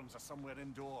the Norns are somewhere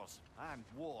indoors and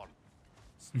warm.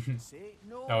 Say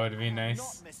no. That would be I have nice.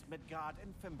 Not missed Midgard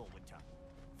and Fimbulwinter.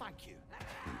 Thank you.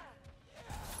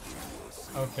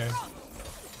 Okay.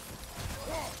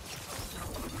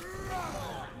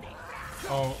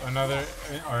 Oh, another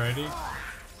already?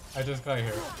 I just got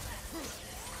here.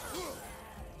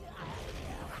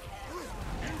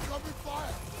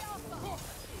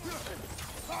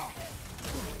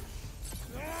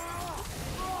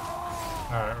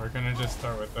 Alright, we're gonna just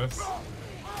start with this.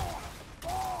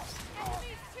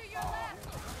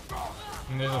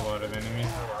 And there's a lot of enemies,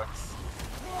 relax.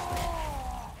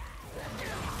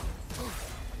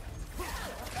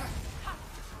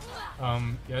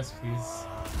 Yes, please.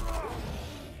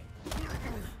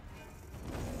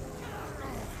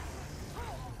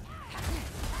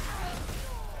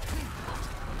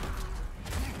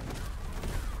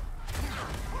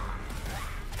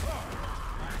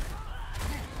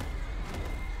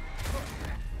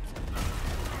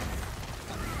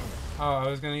 Oh, I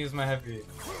was gonna use my heavy.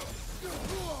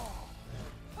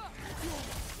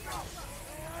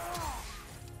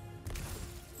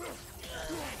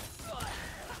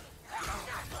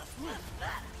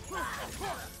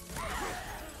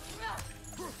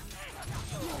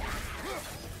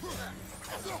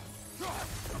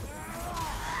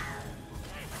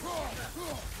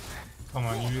 Come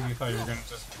on, you really thought you were gonna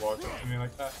just walk up to me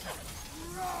like that?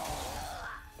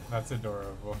 That's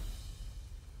adorable.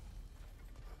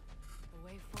 The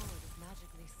way forward is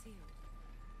magically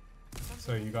sealed.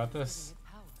 So you got this?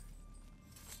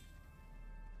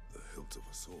 The hilt of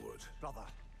a sword. Brother,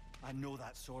 I know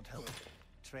that sword hilt.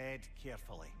 Tread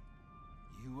carefully.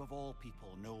 You of all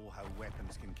people know how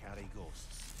weapons can carry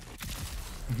ghosts.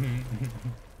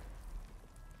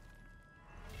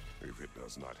 If it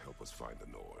does not help us find the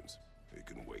Norns, it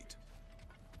can wait.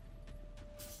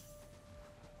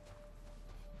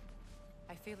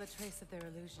 I feel a trace of their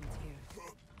illusions here.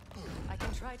 I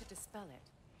can try to dispel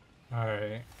it.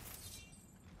 Alright.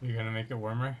 You're gonna make it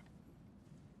warmer?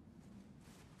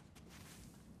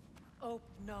 Oh,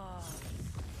 no.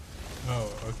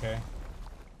 Oh, okay.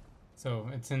 So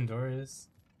it's indoors.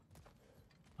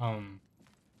 I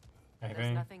There's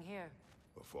think. nothing here.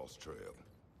 A false trail.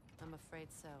 I'm afraid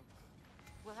so.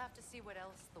 We'll have to see what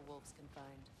else the wolves can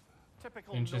find.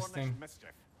 Typical Interesting. Nornish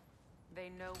mischief. They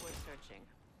know we're searching.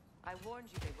 I warned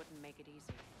you they wouldn't make it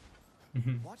easy.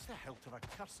 What's the hilt of a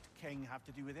cursed king have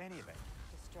to do with any of it?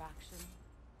 Distraction?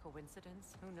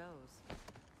 Coincidence? Who knows?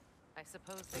 I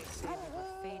suppose they say we were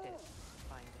fated to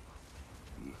find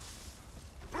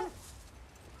it.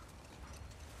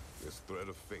 This thread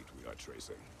of fate we are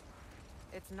tracing.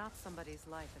 It's not somebody's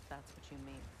life, if that's what you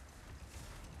mean.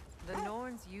 The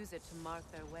Norns use it to mark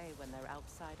their way when they're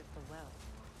outside of the well.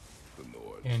 The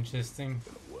Nords Interesting.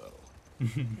 in a well.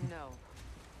 No.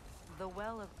 The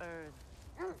Well of Earth,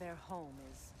 their home,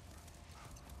 is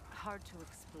hard to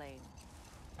explain.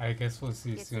 I guess we'll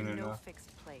see It's soon in no enough.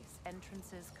 fixed place.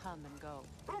 Entrances come and go.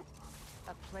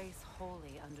 A place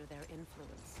wholly under their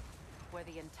influence, where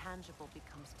the intangible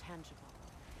becomes tangible.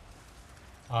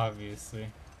 Obviously.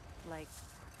 Like,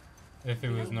 If it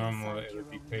was being normal, inside it your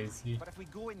would be own crazy. But if we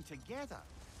go in together,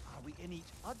 are we in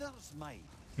each other's mind?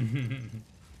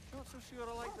 Not so sure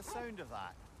I like the sound of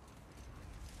that.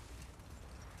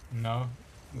 No?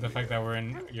 The fact that we're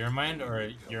in your mind or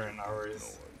you're in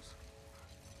ours?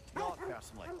 Not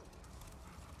personally.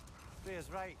 Rhea's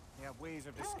right. They have ways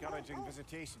of discouraging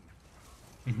visitation.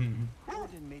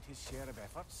 Odin made his share of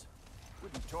efforts.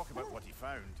 Wouldn't talk about what he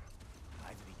found.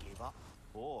 Either he gave up,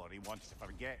 or he wanted to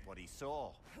forget what he saw.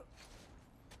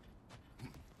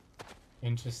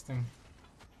 Interesting.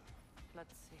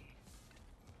 let's see.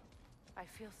 I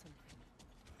feel something.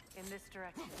 In this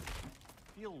direction.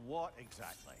 Feel what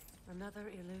exactly? Another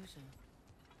illusion.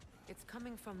 It's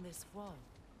coming from this wall.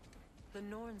 The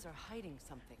Norns are hiding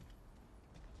something.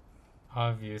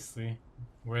 Obviously.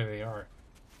 Where they are.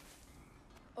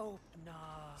 Oh, nah.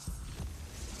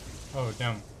 Oh,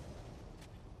 damn.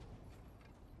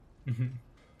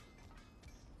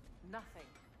 Nothing.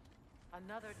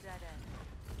 Another dead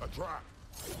end. A trap.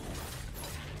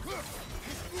 The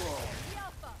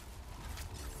Alpha!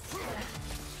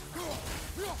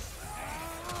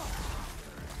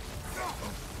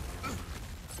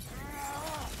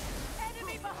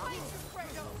 Enemy behind you,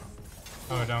 Kratos!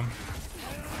 Oh, damn.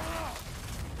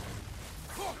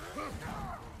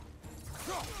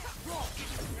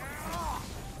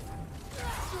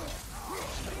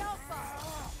 The Alpha!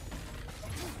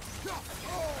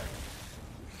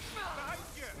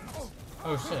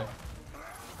 Oh, shit.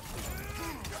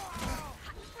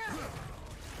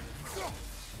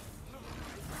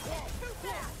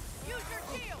 Use your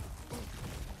shield!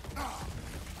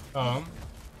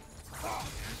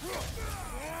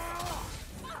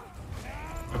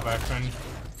 Goodbye, friend.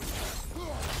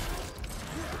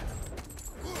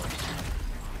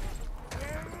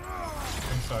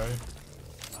 I'm sorry.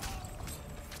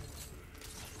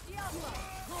 The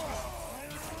Alpha!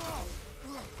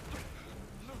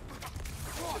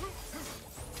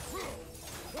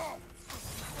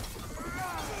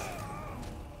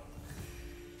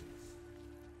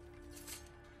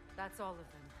 That's all of them.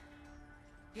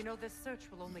 You know, this search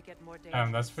will only get more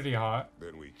dangerous. That's pretty hot.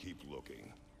 Then we keep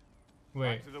looking.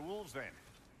 Wait. Back to the wolves then.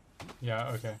 Yeah,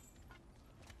 okay.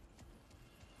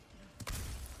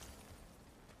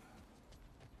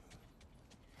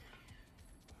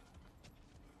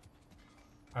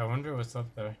 I wonder what's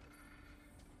up there.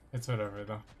 It's whatever,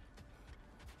 though.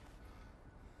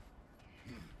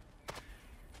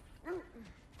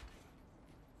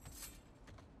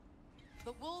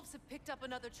 The wolves have picked up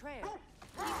another trail.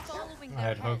 Keep following their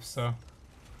I'd hope heads. so.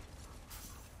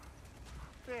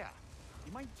 There.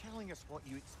 You mind telling us what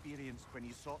you experienced when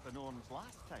you sought the Norns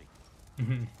last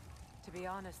time? To be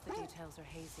honest, the details are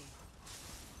hazy.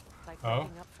 Like Oh?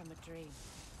 waking up from a dream.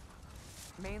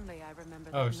 Mainly, I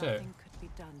remember that Oh, shit. nothing could be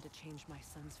done to change my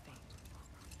son's fate.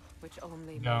 Which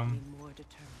only made Dumb. me more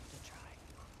determined to try.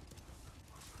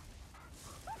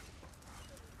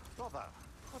 Brother,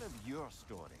 what of your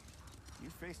story? You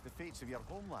faced the fates of your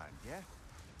homeland, yeah?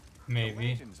 The Maybe.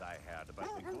 legends I heard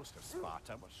about the ghost of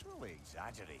Sparta were surely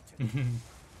exaggerated.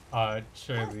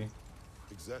 Surely.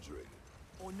 Exaggerated.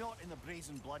 Oh, not in the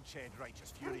brazen bloodshed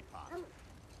righteous fury part.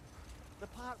 The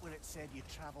part where it said you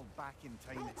travelled back in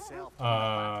time itself to a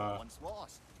battle once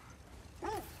lost.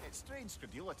 It's strange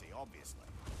credulity, obviously.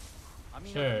 I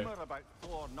mean, Sure. a rumour about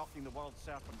Thor knocking the world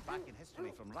serpent back in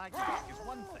history from Ragnarok is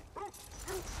one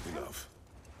thing. Enough.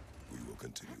 We will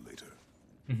continue later.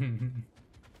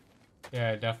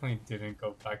 Yeah, I definitely didn't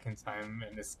go back in time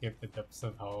and escape the depths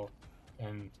of hell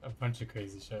and a bunch of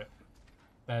crazy shit.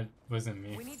 That wasn't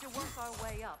me. We need to work our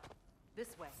way up.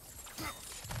 This way.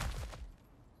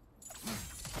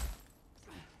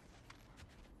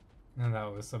 And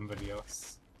that was somebody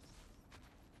else.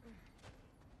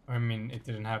 I mean, it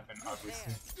didn't happen,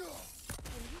 obviously. There.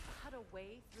 Can you cut a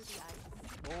way through the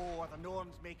ice? Oh, are the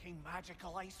Norns making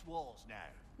magical ice walls now?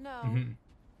 No.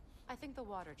 I think the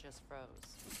water just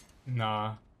froze.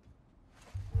 Nah.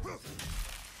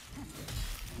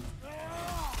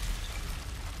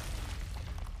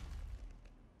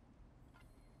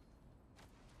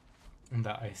 And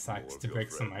the ice axe to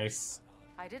break some ice.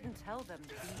 I didn't tell them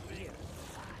to be here.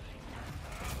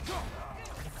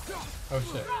 Oh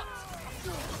shit.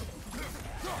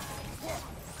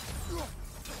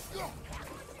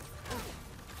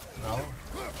 No?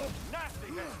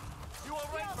 Nasty man! You all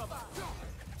right, brother?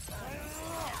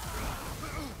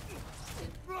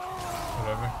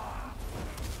 Whatever.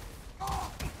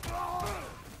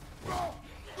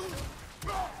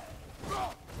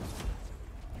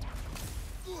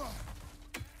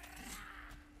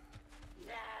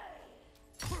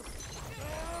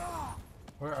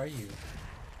 Where are you?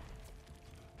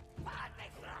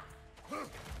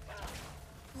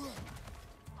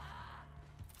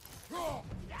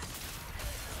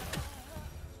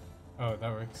 Oh,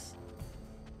 that works.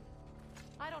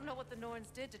 I don't know what the Norns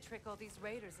did to trick all these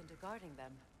raiders into guarding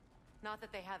them. Not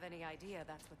that they have any idea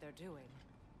that's what they're doing.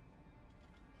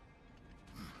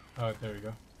 Oh, there we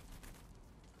go.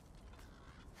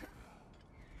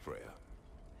 Freya,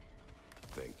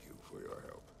 thank you for your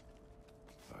help.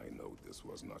 I know this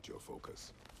was not your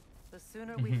focus. The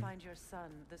sooner we find your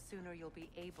son, the sooner you'll be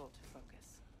able to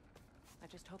focus. I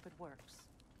just hope it works.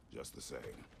 Just the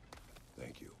same,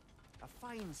 thank you. A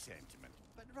fine sentiment,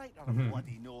 but write on a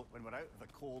bloody note when we're out of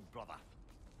the cold, brother.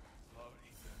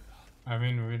 I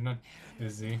mean, we're not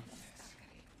busy.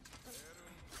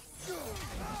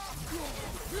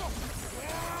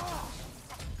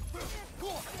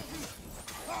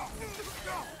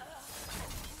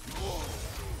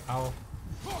 Ow.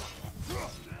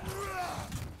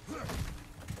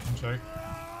 Check.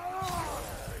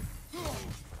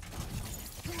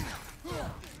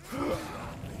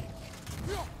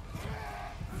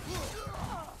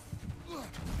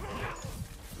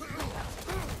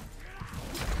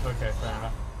 Okay, fair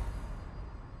enough.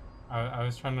 I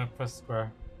was trying to press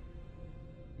square,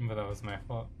 but that was my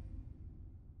fault.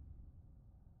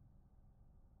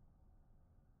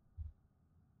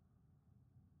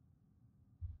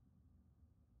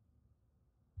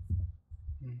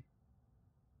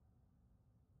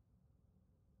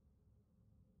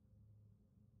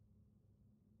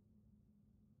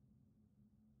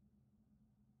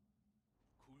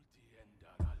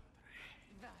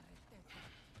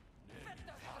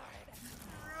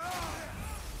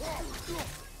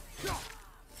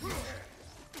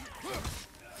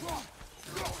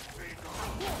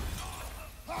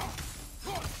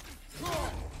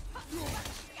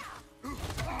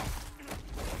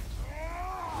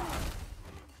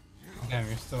 Damn,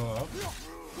 you're still up?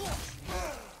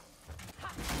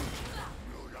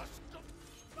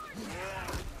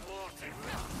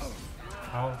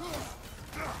 How?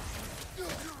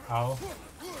 How?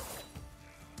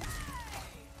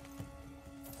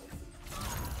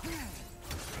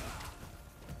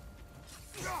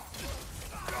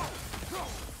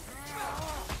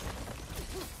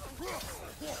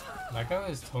 That guy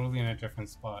was totally in a different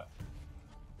spot.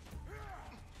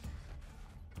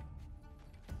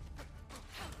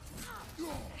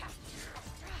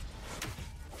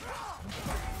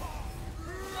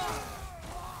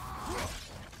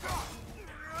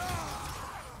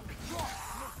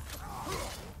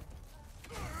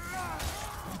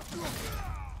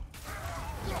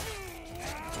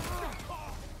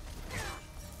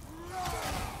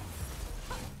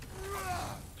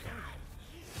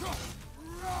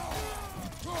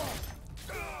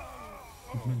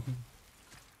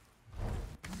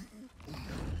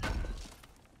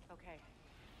 Okay,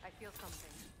 I feel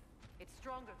something. It's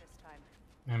stronger this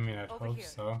time. I mean, I'd Over hope here.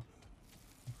 so.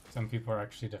 Some people are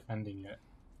actually defending it.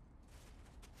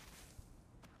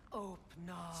 Open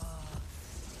up.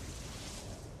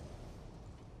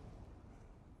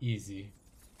 Easy.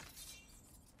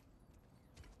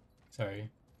 Sorry,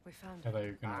 We found I it. thought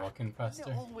you were gonna walk in Isn't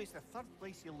faster. it always the third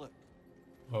place you look?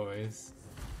 Always.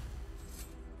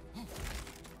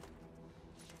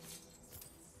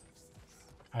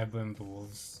 I blame the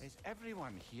wolves. Is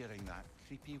everyone hearing that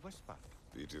creepy whisper?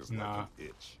 It is Nah. like an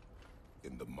itch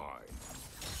in the mind.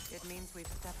 It means we've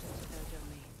stepped into their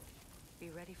domain. Be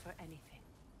ready for anything.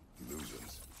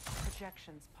 Illusions.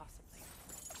 Projections, possibly.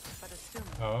 But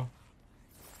assuming Oh,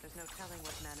 there's no telling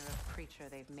what manner of creature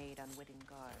they've made unwitting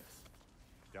guards.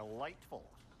 Delightful.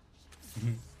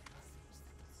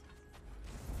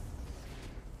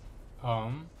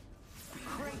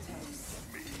 Kratos,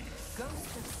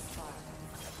 Ghost of Sparta,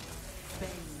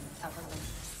 Bane of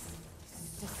Olympus,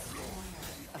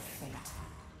 Destroyer of Fate,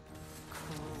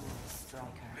 Cruel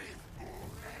Striker,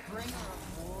 Bringer of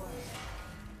War,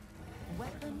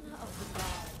 Weapon of the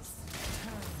Gods,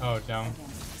 turned down.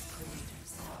 against his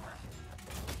creators.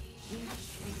 He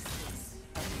chases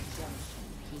a redemption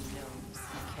he knows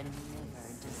he can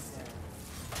never deserve.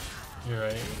 You're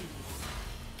right.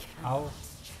 Ow.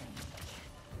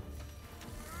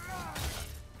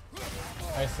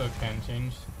 I still can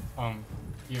change,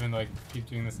 even though I keep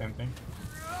doing the same thing.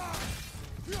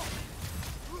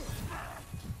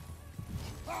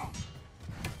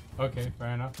 Okay, fair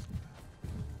enough.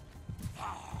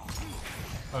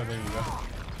 Oh, there you go.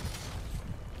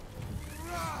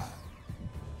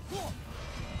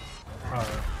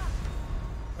 Alright.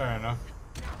 Fair enough.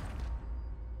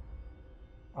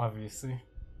 Obviously.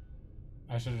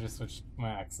 I should have just switched my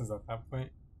axes at that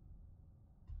point.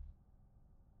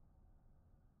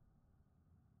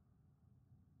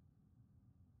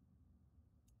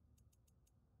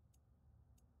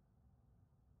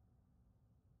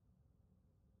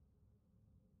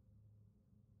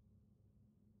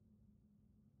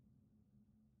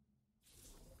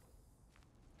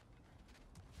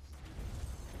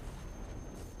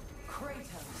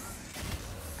 Kratos,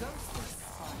 Ghost of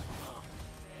Sparta,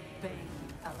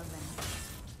 Bane of Olympus,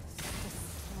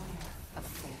 Destroyer of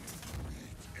Fate,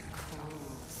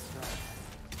 Cruel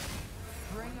Striker,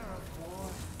 Bringer of War,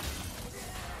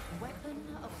 Weapon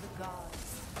of the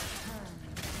Gods, turned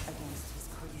against his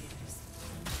creators.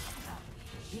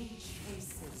 He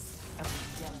chases a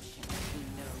redemption he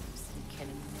knows he can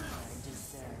never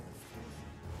deserve.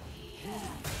 He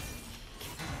cannot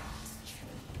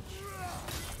change.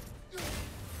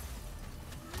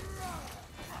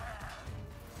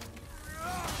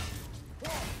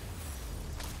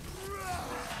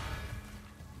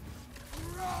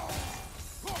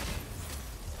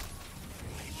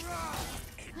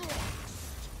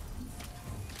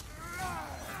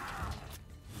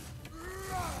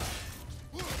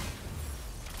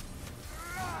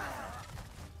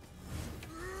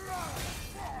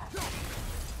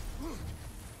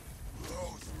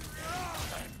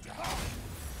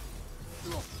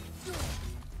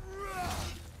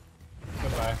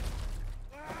 Goodbye.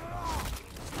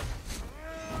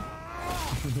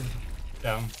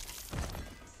 Down.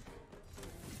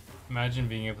 Imagine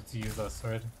being able to use that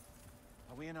sword.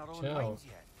 Are we in our own Chill. minds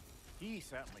yet? He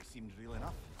certainly seemed real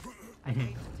enough. I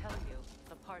hate to tell you,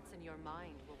 the parts in your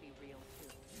mind will be real too.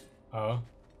 Oh.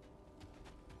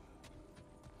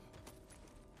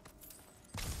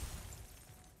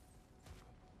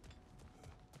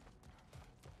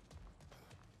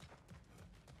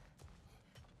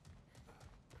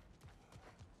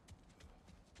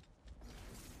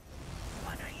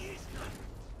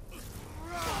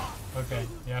 Okay,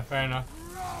 yeah, fair enough.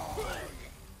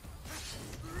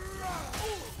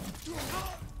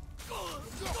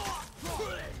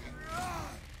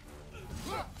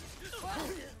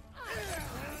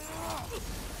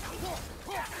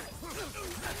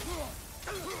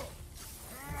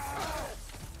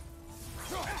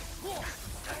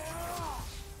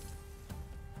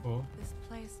 Cool. This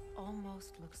place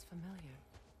almost looks familiar,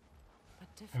 but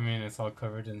I different. mean, it's all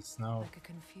covered in snow, Like a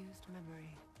confused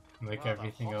memory. like Rather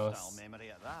everything hostile else.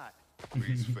 memory at that.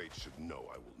 These fates should know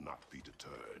I will not be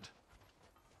deterred.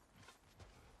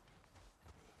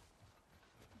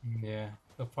 Yeah,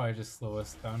 they'll probably just slow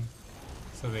us down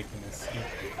so they can escape.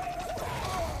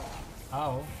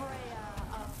 Ow. Freya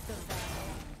of the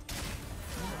Valley,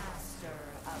 Master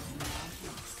of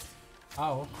Mountains,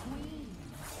 Ow. Queen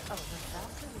of the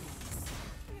Valkyries,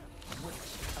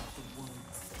 Witch of the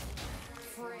Woods,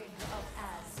 Frigg of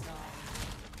Asgard,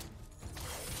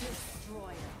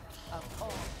 Destroyer of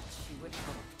all she would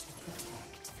hope to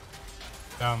protect.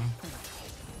 Dumb.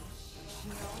 She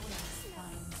always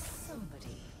finds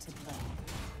somebody to blame.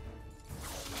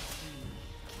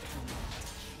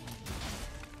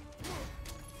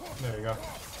 There we go.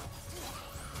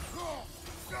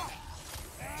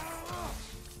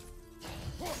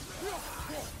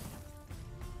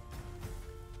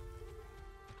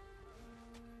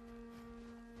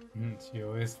 She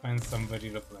always finds somebody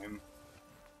to blame.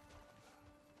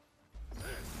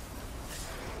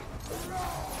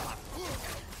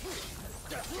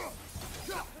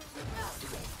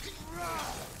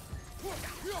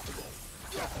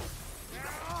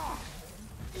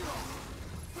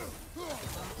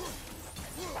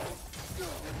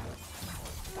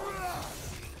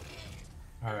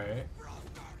 Alright.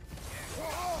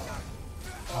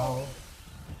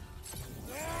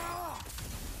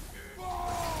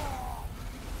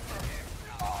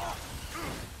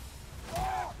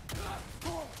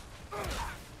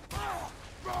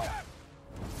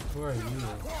 Who are you?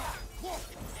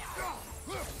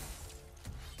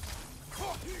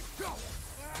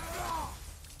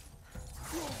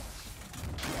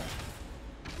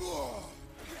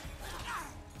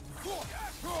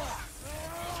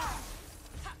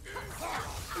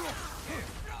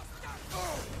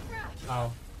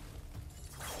 Ow.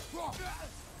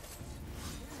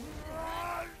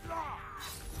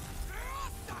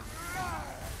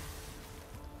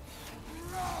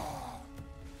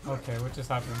 Okay, what just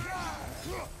happened?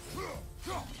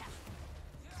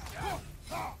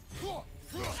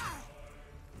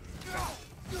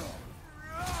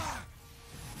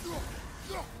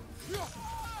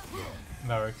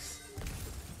 That works.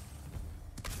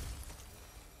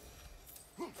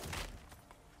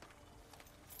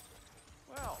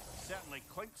 Well, certainly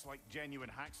clinks like genuine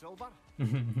hack silver.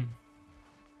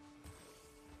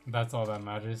 That's all that I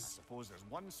matters. suppose there's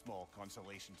one small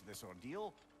consolation to this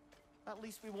ordeal. At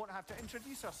least we won't have to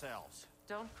introduce ourselves.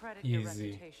 Don't credit your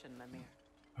Easy. reputation, Mimir.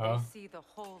 Oh? They see the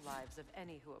whole lives of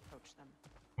any who approach them.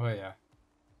 Oh yeah.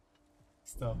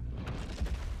 Still.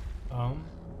 Oh,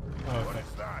 okay.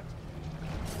 What's that?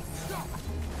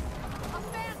 A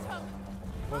phantom!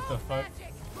 What the fuck?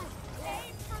 Magic!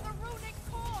 Aim for the runic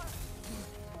core!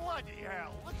 Bloody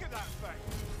hell, look at that thing!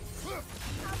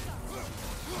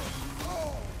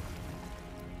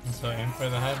 So aim for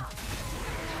the head.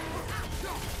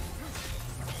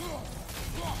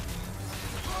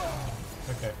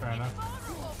 Okay, fair enough.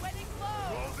 Vulnerable when it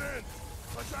glows! Close in!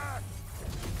 Attack!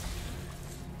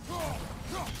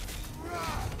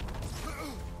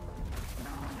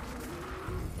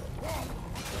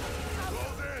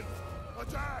 Close in!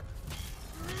 Attack!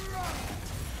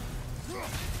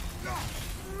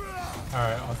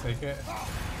 Alright, I'll take it.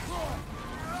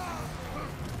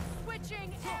 Switching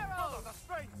arrows! The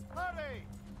strings, hurry!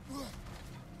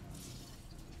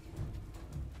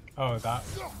 Oh, that.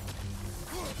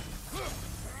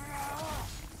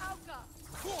 Auga!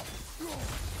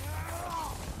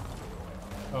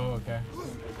 Oh, okay.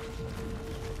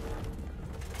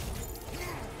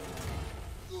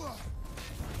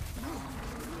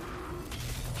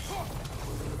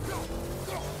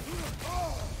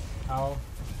 Ow.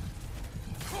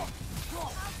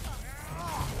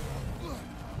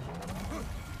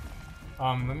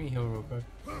 Let me heal real quick.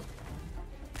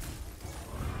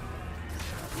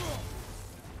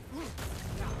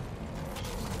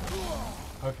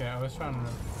 Okay, I was trying to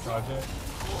dodge it.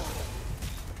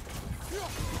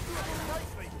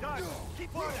 Nicely done!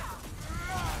 Keep on it!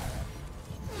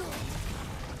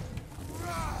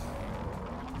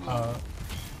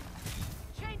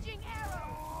 Changing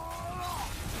arrow!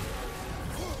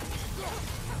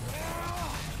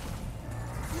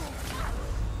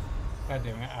 God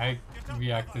damn it, I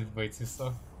reacted way too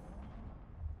slow.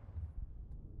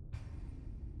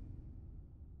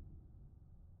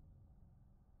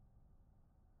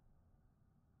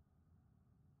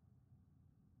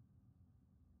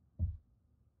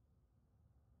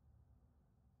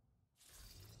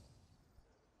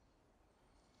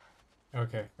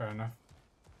 Okay, fair enough.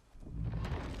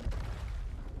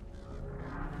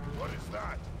 What is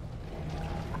that?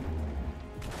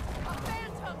 A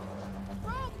phantom!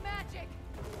 Rogue magic!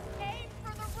 Aim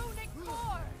for the runic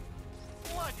core!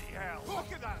 Bloody hell,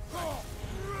 look at that thing!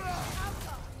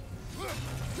 Auga!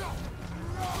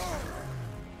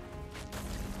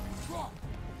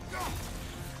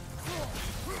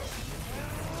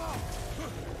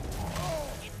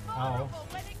 It's vulnerable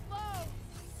when it glows!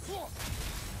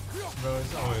 Bro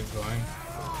is always going.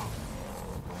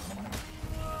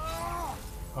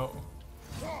 Oh.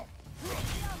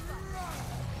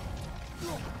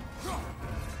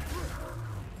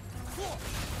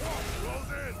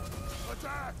 Close in!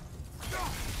 Attack!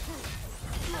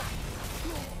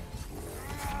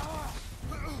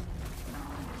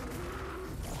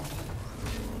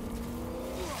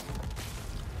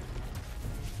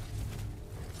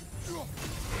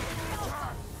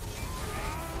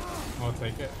 I'll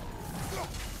take it.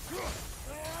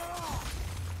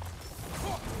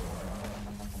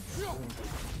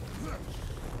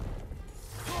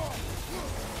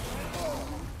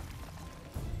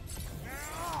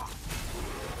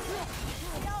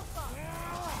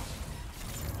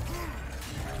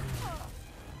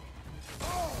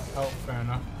 Oh, fair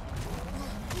enough.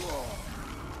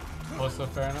 Also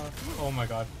fair enough. Oh my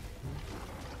god.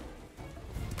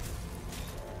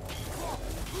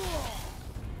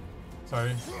 Sorry.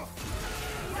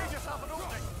 Give yourself an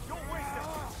opening! Don't waste it!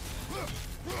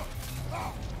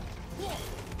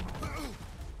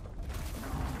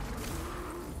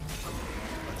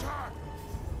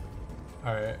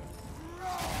 Alright.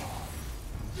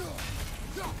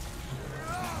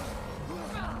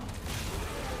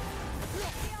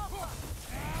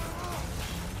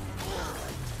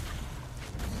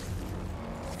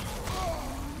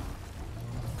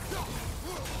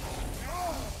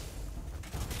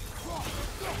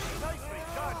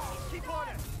 Keep on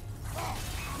it.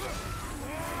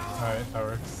 Alright, that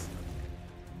works.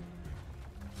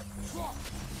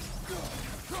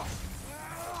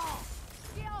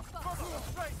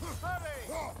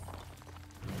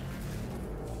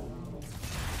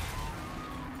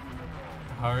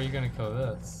 How are you gonna kill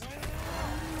this?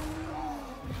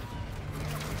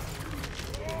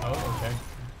 Oh, okay.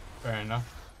 Fair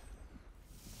enough.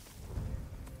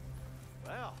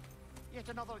 Well, yet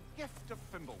another gift of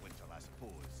Fimbulwinter, I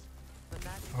suppose. The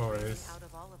magic Always. draining out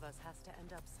of all of us has to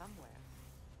end up somewhere.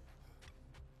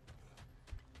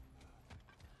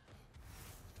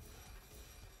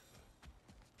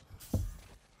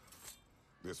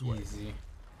 This way. Easy.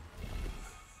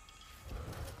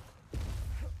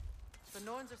 The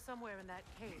Norns are somewhere in that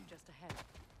cave just ahead.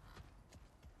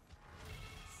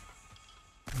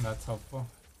 That's helpful.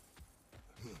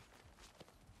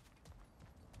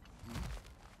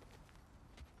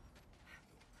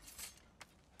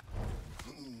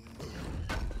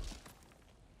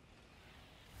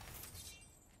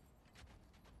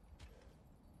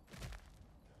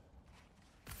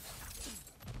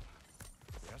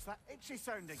 There's that itchy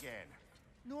sound again.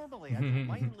 Normally, I don't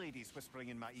mind ladies whispering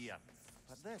in my ear,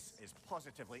 but this is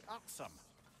positively irksome.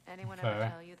 Anyone Fair.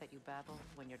 ever tell you that you babble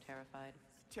when you're terrified?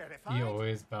 Terrified? He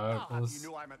always I'll have babbles. you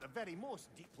know I'm at the very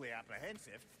most deeply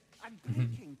apprehensive. And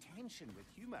breaking tension with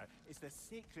humour is the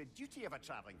sacred duty of a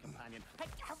travelling companion.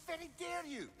 How very dare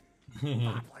you?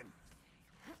 Babbling.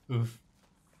 Oof.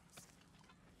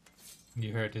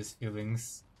 You hurt his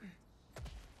feelings.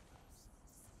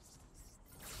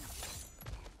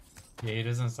 Yeah, he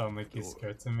doesn't sound like he's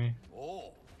scared to me.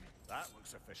 Oh, that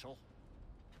looks official.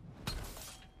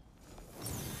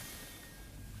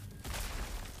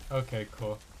 Okay,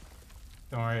 cool.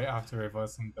 Don't worry, I have to worry about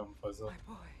some dumb puzzle.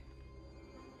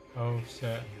 Oh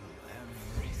shit.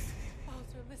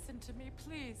 Baldur, listen to me,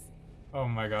 please. Oh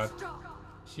my god.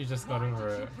 She just got over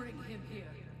it. Bring him here.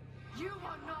 You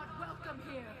are not welcome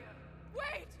here.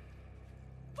 Wait!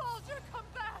 Baldur, come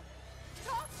back!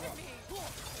 Talk to me!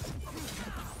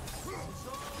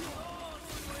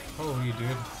 Holy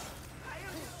dude.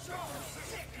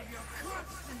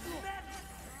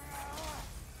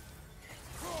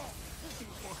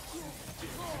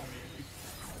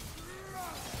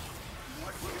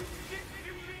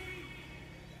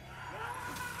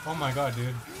 Oh my god,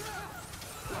 dude.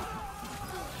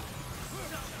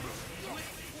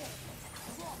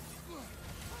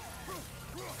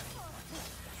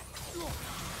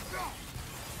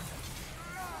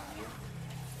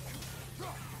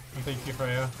 And thank you,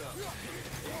 Freya.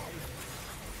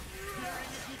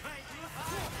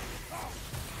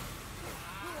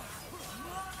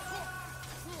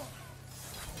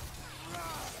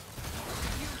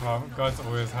 Well, gods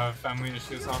always have family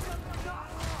issues, huh?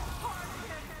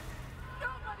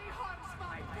 Nobody harms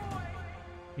my boy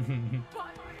but me.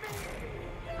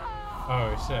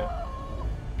 Oh shit.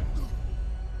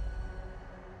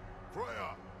 Freya!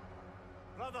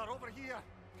 Brother, over here!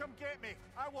 Come get me!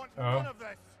 I want Oh. none of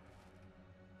this!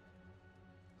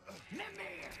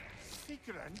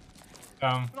 Secret?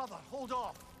 Brother, hold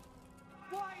off!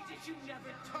 Why did you never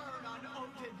turn on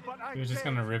Odin? But I You're just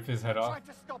did. gonna rip his head I off. tried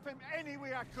to stop him any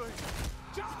way I could!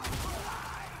 Secret,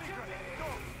 go!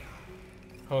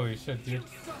 Holy shit, dude.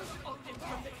 Served Odin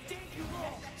from the day you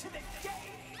met to the day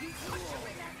he put you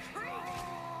in that tree.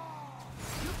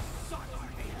 You sought him.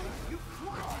 You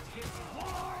wanted his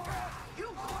war. You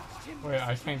watched him. Wait,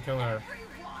 I can't kill her.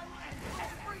 Everyone and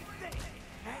everything,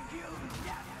 and you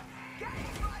never gave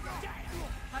a damn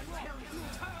until you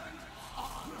turned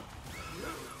on.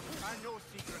 I know,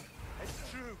 Secret. It's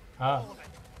true. Ah. All of it.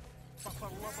 But for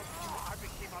love of you, I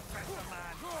became a better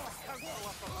man. A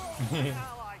counselor for you. An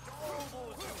ally to all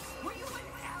those who... Were you an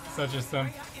ally Such a simp.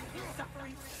 in his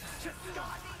suffering? To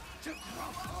Scotty? To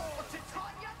Grump? Or to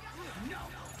Tanya? No.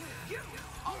 You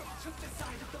only took the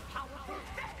side of the powerful,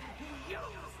 then he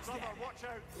used Brother, them. watch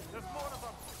out. There's more of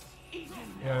them. Even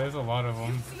Yeah, there's a lot of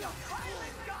them. see a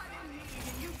violent god in need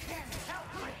and you can't help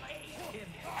but aid him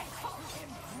and call him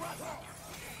brother.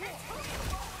 It's who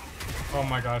you are Oh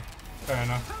my god. Fair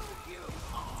enough. who you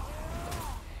are.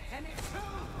 And it's who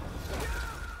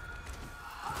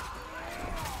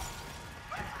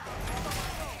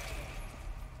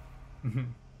you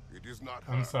It is not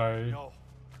her. I'm sorry. No.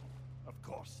 Of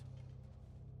course.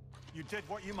 You did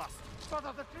what you must.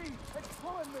 Brother, the tree! It's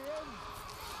pulling me in!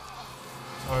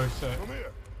 Oh shit. Come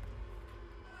here,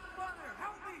 Brother,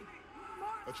 help me!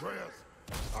 Atreus.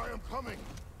 I am coming.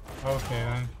 Okay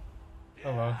then.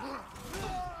 Hello.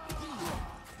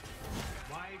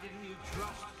 Why didn't you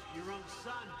trust your own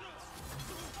son?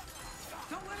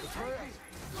 Don't let him take me!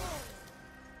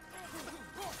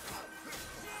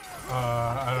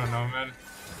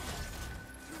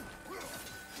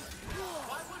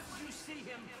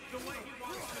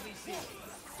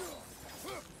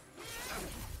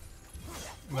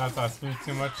 That's asking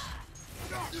too much.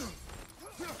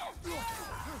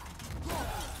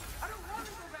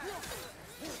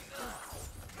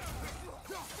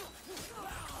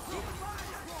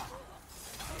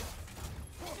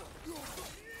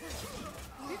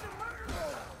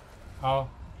 Oh.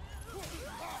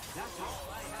 That's all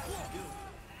I had to do.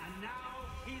 And now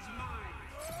he's mine.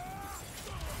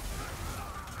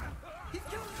 He's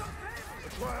killing some family.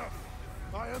 Atreus,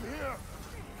 I am here.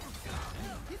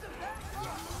 He's a bad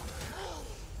guy.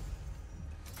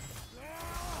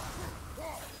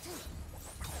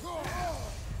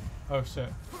 Oh shit.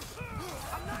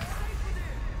 I'm not safe with him.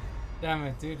 Damn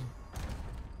it, dude.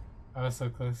 I was so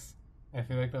close. I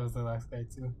feel like that was the last guy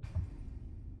too.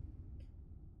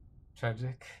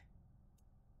 Tragic.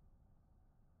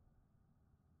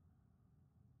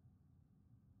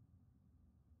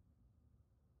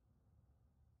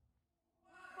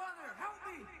 Brother, help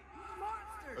me!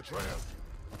 Monster! Atreus,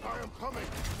 I am coming.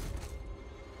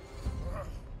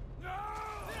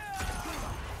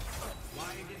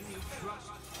 Why didn't you trust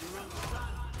your own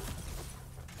son?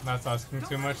 That's asking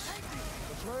too much.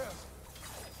 Atreus,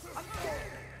 I'm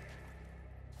scared!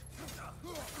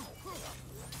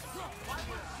 Why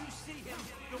wouldn't you see him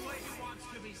the way he wants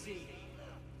to be seen?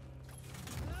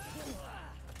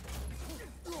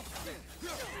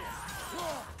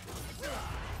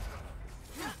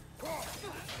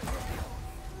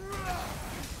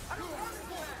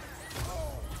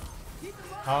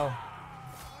 Oh.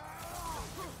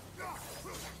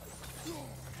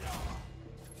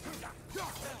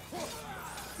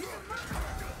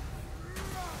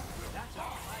 That's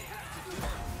all I had to do.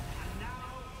 And now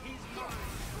he's mine.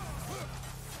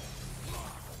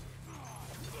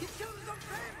 He's killing some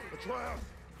family. Atreus,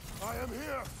 I am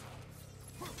here.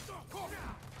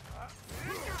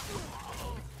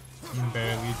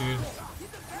 Barely, dude.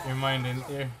 Your mind in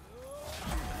there.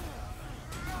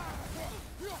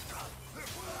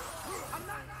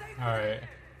 Alright.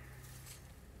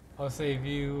 I'll save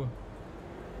you.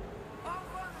 Oh,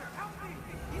 brother, help me!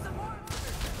 He's a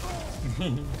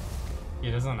monster! He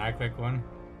doesn't act like one.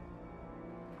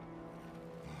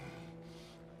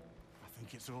 I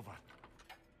think it's over.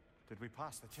 Did we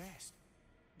pass the test?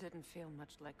 Didn't feel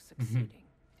much like succeeding.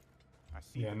 I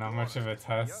see Yeah, the not door much of a has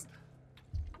been test.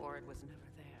 Or it was never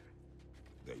there.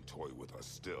 They toy with us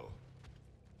still.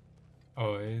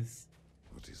 Always.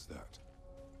 What is that?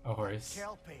 A horse.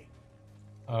 Kelpie.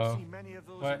 Oh. See many of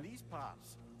those What? in these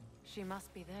parts. She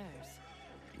must be theirs.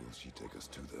 Will she take us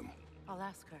to them? I'll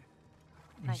ask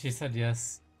her. She said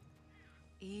yes.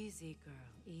 Easy, girl,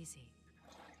 easy.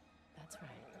 That's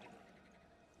right.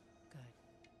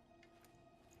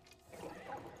 Good.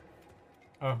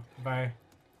 Oh, bye.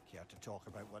 Care to talk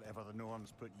about whatever the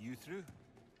norms put you through?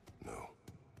 No.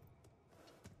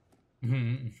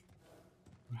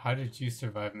 How did you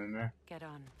survive, Mimir? Get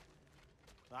on.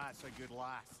 That's a good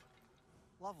lass.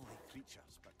 Lovely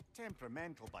creatures, but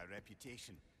temperamental by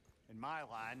reputation. In my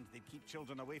land, they'd keep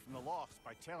children away from the lost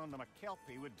by telling them a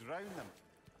Kelpie would drown them.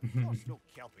 Of course, no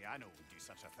Kelpie I know would do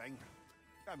such a thing.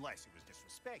 Unless it was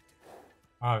disrespected.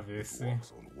 Obviously.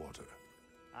 Walks on water.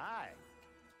 Aye.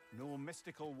 No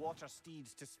mystical water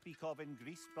steeds to speak of in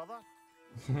Greece, brother?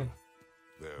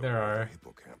 There were are. the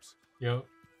hippocamps. Yo.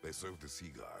 They served the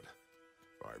sea god.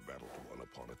 I battled one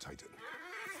upon a titan.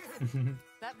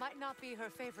 That might not be her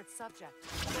favorite subject.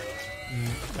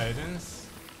 Titans?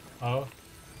 Oh.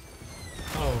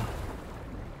 Oh.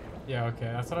 Yeah, okay,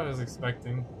 that's what I was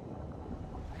expecting.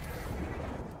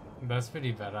 That's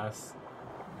pretty badass.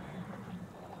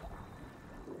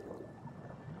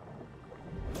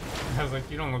 I was like,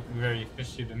 you don't look very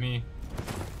fishy to me.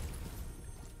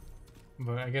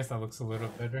 But I guess that looks a little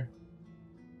better.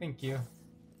 Thank you.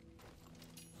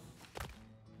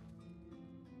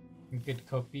 Good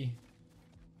copy.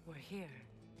 We're here.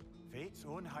 Fate's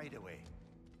own hideaway.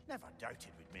 Never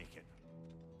doubted we'd make it.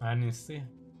 Honestly.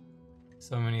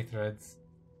 So many threads.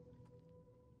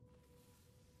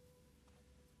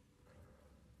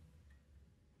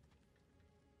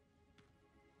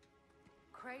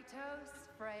 Kratos,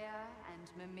 Freya, and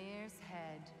Mimir's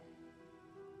head.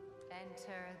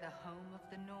 Enter the home of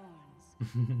the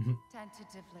Norns.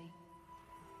 Tentatively.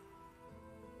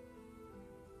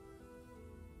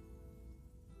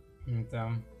 And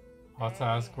I'll have to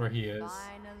ask where he is.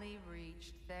 Finally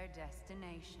reached their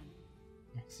destination.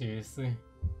 Seriously?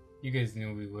 You guys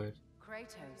knew we would.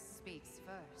 Kratos speaks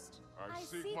first. I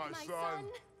seek my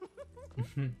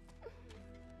son.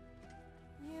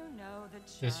 You know the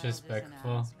child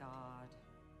Disrespectful. is an Asgard.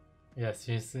 Yeah,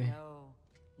 seriously. No,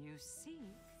 you seek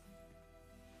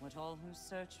what all who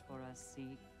search for us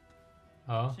seek.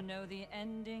 Oh? To know the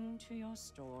ending to your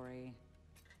story.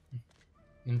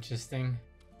 Interesting.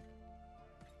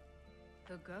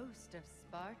 The ghost of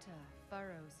Sparta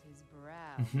furrows his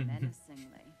brow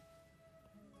menacingly.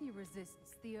 He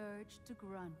resists the urge to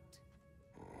grunt.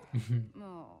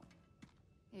 Oh,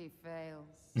 he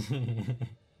fails.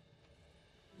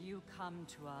 You come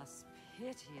to us,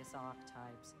 piteous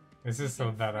archetypes. This is so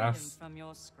seeking freedom badass. from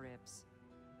your scripts,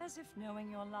 as if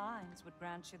knowing your lines would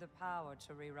grant you the power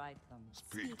to rewrite them.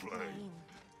 Speak plain.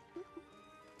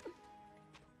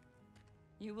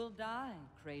 You will die,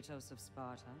 Kratos of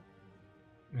Sparta.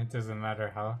 It doesn't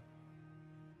matter how.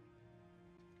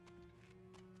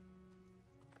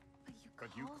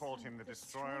 But you called him the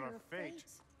destroyer of fate.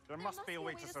 There must be a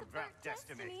way to subvert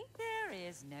destiny. There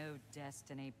is no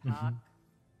destiny, Puck.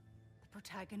 The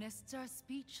protagonists are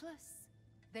speechless.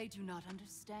 They do not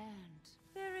understand.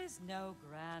 There is no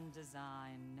grand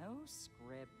design, no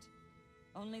script.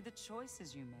 Only the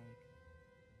choices you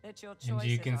make. That your choices And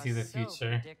you can are see the so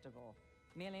future. predictable.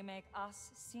 Merely make us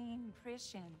seem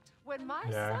prescient. When my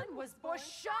Yeah. son was born,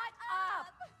 shut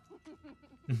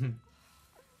up!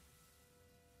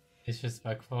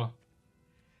 Disrespectful.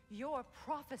 Your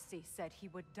prophecy said he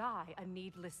would die a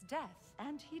needless death.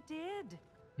 And he did.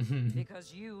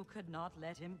 Because you could not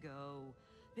let him go.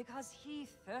 Because he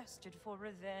thirsted for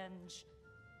revenge.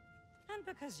 And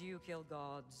because you kill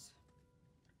gods.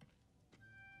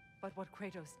 But what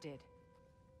Kratos did,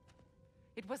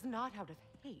 it was not out of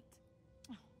hate.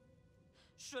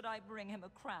 Should I bring him a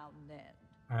crown then?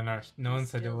 I know. No one He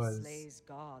said it still was. slays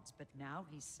gods, but now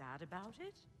he's sad about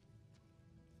it?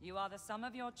 You are the sum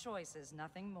of your choices,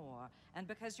 nothing more. And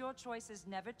because your choices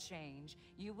never change,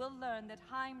 you will learn that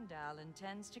Heimdall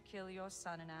intends to kill your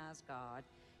son in Asgard,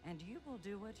 and you will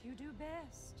do what you do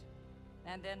best.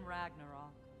 And then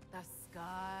Ragnarok. The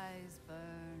skies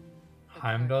burn. the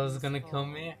Heimdall is curtains gonna kill fall.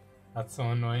 me? That's so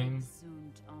annoying.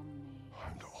 Exunt omni.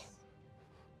 Heimdall.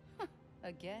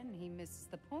 Again, he misses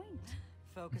the point.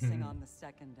 Focusing on the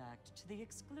second act to the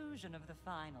exclusion of the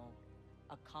final.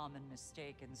 A common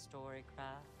mistake in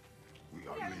storycraft. We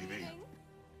are leaving.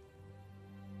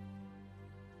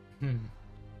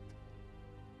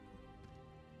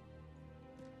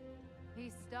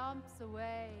 He stomps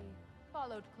away,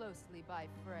 followed closely by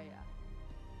Freya.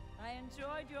 I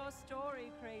enjoyed your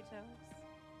story, Kratos.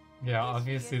 Yeah, Wish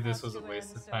obviously it this had was a to waste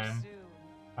end of so time. soon.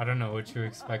 I don't know what you were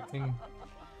expecting.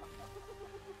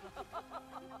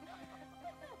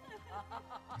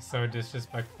 So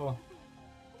disrespectful.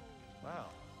 Well,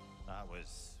 that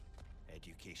was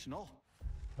educational.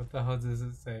 What the hell does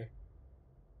it say?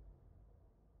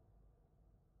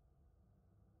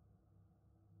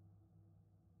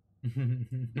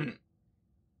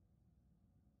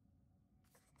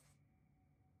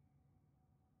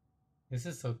 This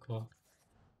is so cool.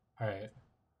 Alright.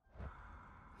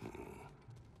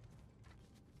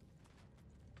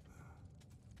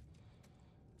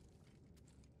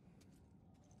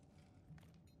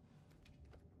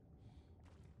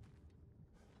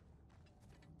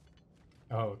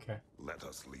 Oh, okay. Let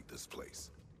us leave this place.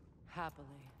 Happily.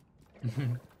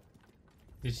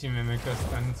 Did she mimic us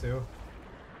then too?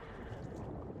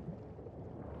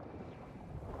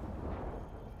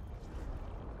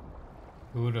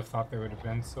 Who would have thought they would have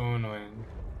been so annoying?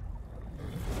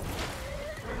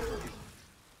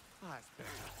 That's better.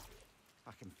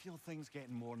 I can feel things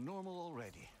getting more normal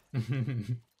already.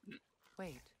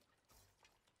 Wait.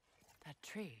 That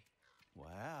tree.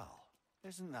 Well,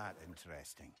 isn't that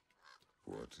interesting?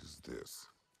 What is this?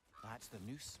 That's the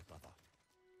noose, brother.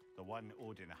 The one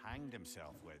Odin hanged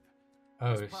himself with.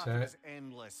 Oh It's part of shit. his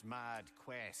endless mad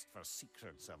quest for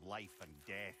secrets of life and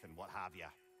death and what have you.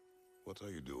 What are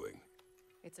you doing?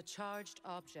 It's a charged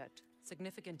object,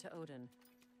 significant to Odin.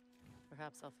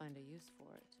 Perhaps I'll find a use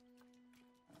for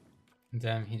it.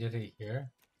 Damn, he did it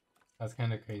here? That's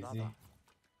kind of crazy. Brother,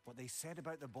 what they said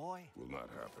about the boy? Will not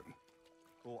happen.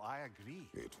 Oh, I agree.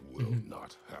 It will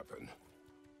not happen.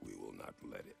 We will not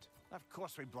let it. Of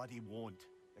course we bloody won't.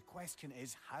 The question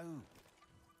is how.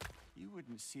 You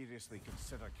wouldn't seriously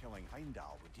consider killing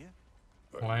Heimdall, would you?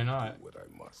 I Why will not? Do what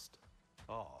I must.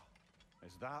 Oh,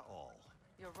 is that all?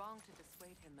 You're wrong to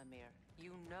dissuade him, Mimir.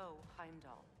 You know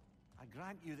Heimdall. I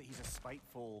grant you that he's a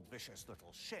spiteful, vicious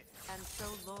little shit. And so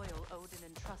loyal, Odin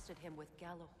entrusted him with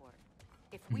Gjallarhorn.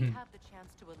 If we have the chance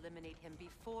to eliminate him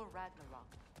before Ragnarok,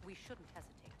 we shouldn't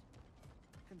hesitate.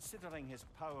 Considering his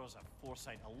powers of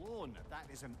foresight alone, that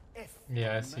is an if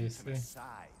Yeah, of mountainous seriously.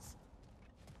 size.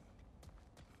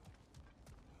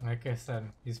 Like I said,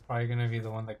 he's probably gonna be the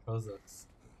one that kills us.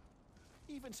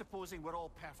 Even supposing we're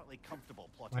all perfectly comfortable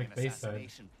plotting Like an they said.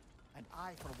 assassination, and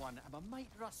I, for one, am a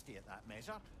mite rusty at that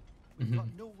measure, we've got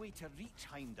no way to reach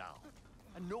Heimdall,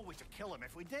 and no way to kill him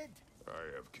if we did.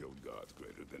 I have killed gods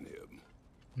greater than him.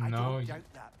 I No. don't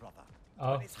doubt that, brother.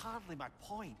 Oh. But it's hardly my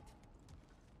point.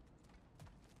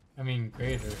 I mean,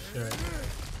 greater, sure.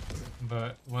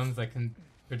 But ones that can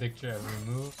predict your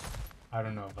every move, I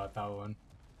don't know about that one.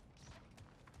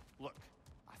 Look,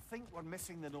 I think we're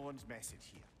missing the Nolan's message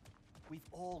here. We've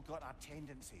all got our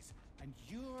tendencies, and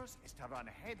yours is to run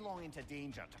headlong into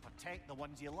danger to protect the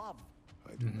ones you love.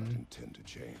 I do not intend to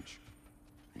change.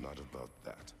 Not about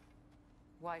that.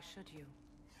 Why should you?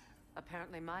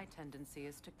 Apparently my tendency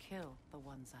is to kill the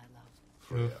ones I love.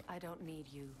 Freya, I don't need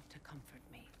you to comfort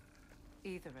me.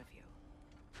 Either of you.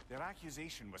 Their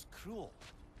accusation was cruel.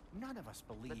 None of us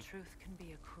The believe. truth can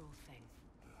be a cruel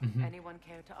thing. Anyone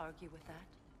care to argue with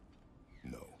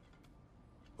that? no.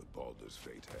 But Baldur's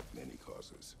fate had many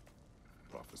causes.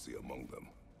 Prophecy among them.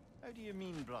 How do you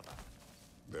mean, brother?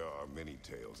 There are many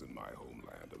tales in my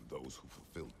homeland of those who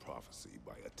fulfilled prophecy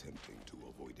by attempting to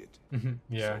avoid it.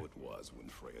 Yeah. So it was when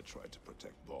Freya tried to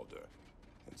protect Baldur.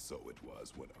 And so it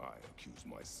was when I accused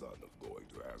my son of going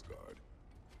to Asgard.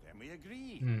 Then we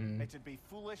agree. It'd be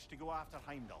foolish to go after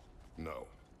Heimdall. No.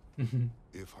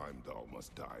 If Heimdall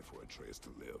must die for Atreus to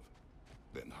live,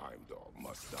 then Heimdall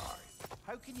must die.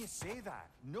 How can you say that,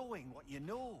 knowing what you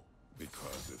know?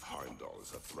 Because if Heimdall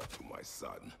is a threat to my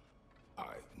son,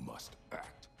 I must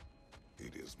act.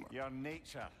 It is my... Your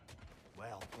nature.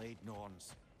 Well played,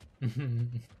 Norns.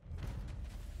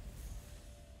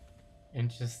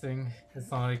 Interesting.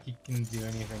 It's not like you can do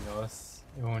anything else.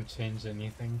 It won't change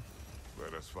anything.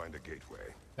 Let us find a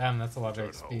gateway. Damn, that's a lot of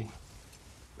Return XP. home.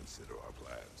 Consider our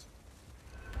plans.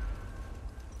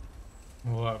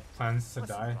 What, plans to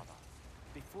Listen, die? brother,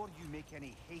 before you make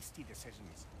any hasty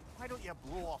decisions, why don't you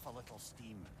blow off a little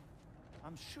steam?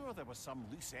 I'm sure there was some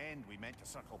loose end we meant to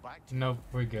circle back to. Nope,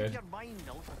 we're Give good. your mind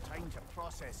a little time to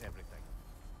process everything.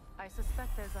 I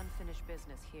suspect there's unfinished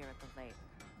business here at the lake,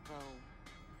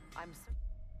 though I'm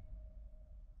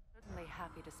certainly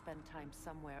happy to spend time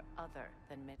somewhere other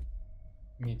than Mid.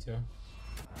 Me too.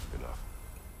 Enough.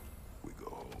 We go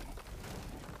home.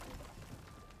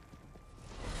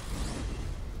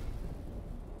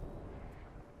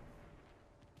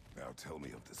 Now tell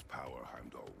me of this power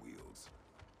Heimdall wields.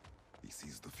 He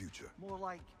sees the future. More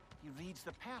like he reads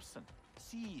the person,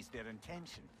 sees their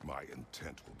intention. My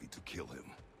intent will be to kill him.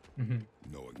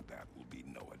 Knowing that will be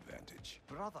no advantage.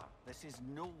 Brother, this is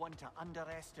no one to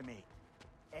underestimate.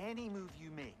 Any move you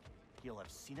make, he'll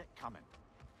have seen it coming.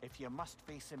 If you must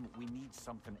face him, we need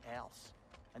something else.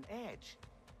 An edge.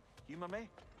 Humor me?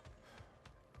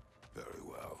 Very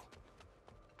well.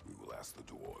 We will ask the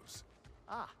dwarves.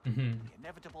 Ah, the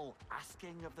inevitable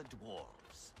asking of the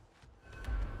dwarves.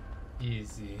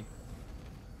 Easy.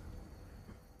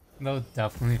 They'll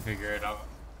definitely figure it out.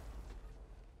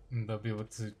 And they'll be able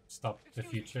to stop the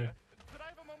future. Could I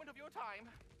have a moment of your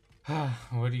time?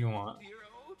 What do you want?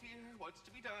 Oh dear, what's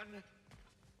to be done?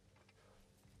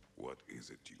 What is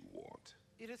it you want?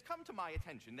 It has come to my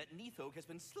attention that Nithog has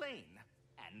been slain,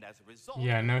 and as a result,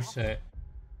 Yeah, no shit.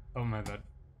 Oh my god.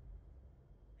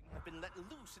 have been let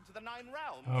loose into the Nine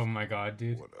Realms. Oh my god,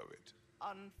 dude. What of it?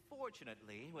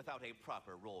 Unfortunately, without a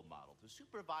proper role model to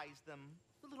supervise them,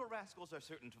 the little rascals are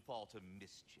certain to fall to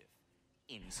mischief.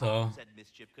 In So? said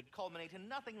mischief could culminate in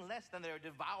nothing less than their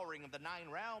devouring of the Nine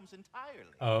Realms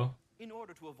entirely. Oh. In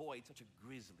order to avoid such a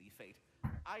grisly fate,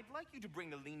 I'd like you to bring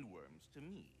the Lindworms to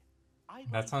me. I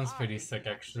That sounds pretty believe sick, I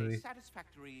can act as actually. A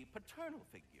satisfactory paternal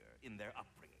figure in their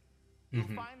upbringing.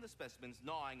 You'll find the specimens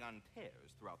gnawing on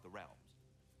tears throughout the realms.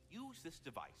 Use this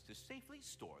device to safely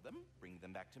store them, bring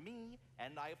them back to me,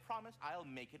 and I promise I'll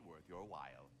make it worth your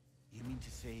while. You mean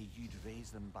to say you'd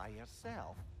raise them by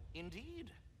yourself?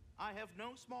 Indeed. I have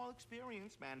no small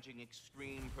experience managing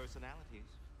extreme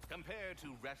personalities. Compared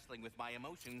to wrestling with my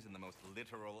emotions in the most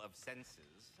literal of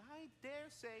senses, I dare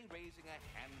say raising a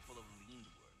handful of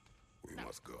Lindworms. We Now,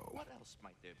 must go. What else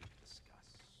might there be to discuss?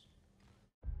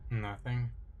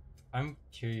 Nothing. I'm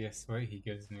curious what he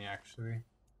gives me actually.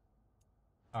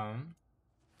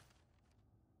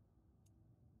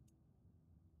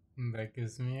 That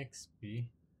gives me XP.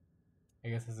 I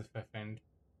guess as a fifth end.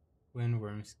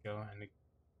 Windworm skill and a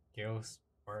Gale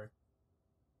Spark.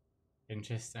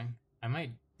 Interesting. I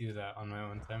might do that on my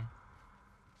own time.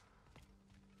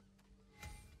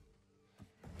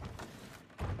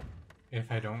 If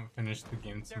I don't finish the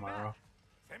game tomorrow.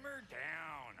 Simmer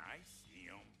down, I see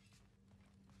 'em.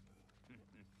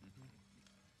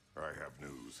 I have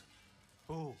news.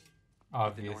 Oh.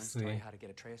 Obviously. Tell you how to get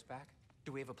Atreus back?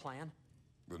 Do we have a plan?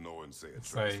 The Norns say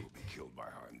It's Atreus like- will be killed by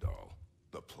Heimdall.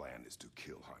 The plan is to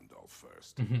kill Heimdall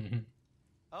first.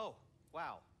 Oh,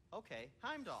 wow. Okay,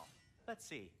 Heimdall. Let's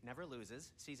see. Never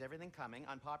loses, sees everything coming,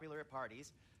 unpopular at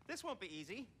parties. This won't be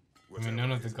easy. I mean,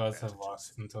 none of the gods have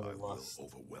lost until they I will lost.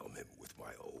 overwhelm him with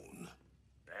my own.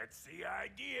 That's the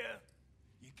idea.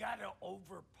 You gotta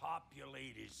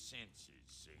overpopulate his senses,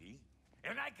 see?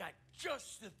 And I got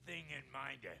just the thing in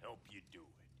mind to help you do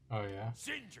it. Oh yeah.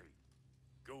 Sindri,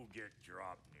 go get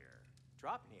Dropnir.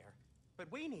 Dropnir?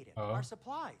 But we need it. Oh. Our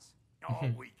supplies.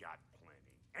 Oh, we got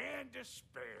plenty. And to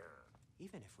spare.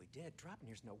 Even if we did,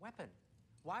 Dropnir's no weapon.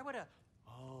 Why would a...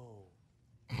 Oh.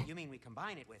 You mean we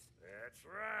combine it with... That's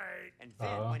right. And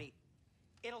then when he...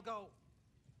 It'll go...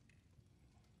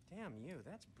 Damn you,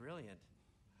 that's brilliant.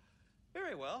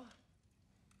 Very well.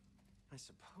 I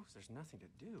suppose there's nothing to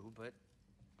do, but...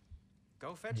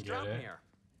 Go fetch Get it? Dropnir.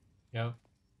 Yep.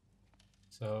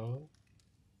 So,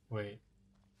 wait,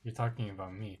 you're talking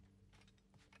about me.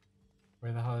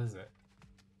 Where the hell is it?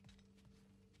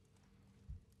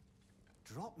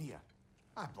 Dropnir.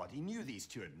 I bloody knew these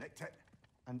two had nicked it.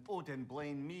 And Odin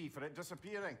blamed me for it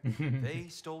disappearing. They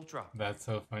stole Dropnir. That's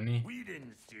so funny. We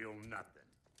didn't steal nothing.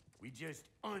 We just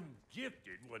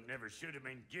ungifted what never should have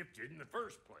been gifted in the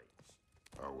first place.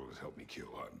 How will it help me kill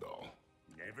Heimdall?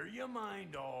 Never you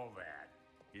mind all that.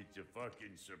 It's a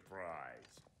fucking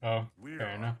surprise. Oh, We're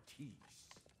fair enough. artistes.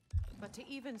 But to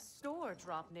even store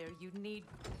Dropnir, you'd need...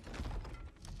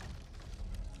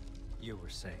 You were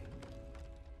saying.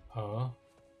 Oh.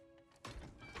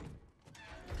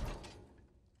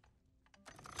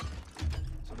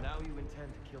 So now you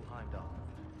intend to kill Heimdall.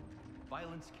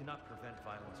 Violence cannot prevent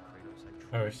violence, Kratos.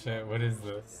 I Oh shit, what is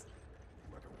this?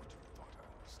 No matter what you thought I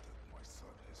understood, my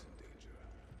son is in danger.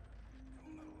 I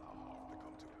will not allow harm to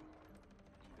come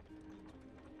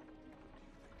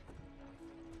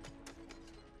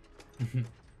to him.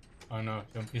 Oh no,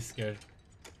 don't be scared.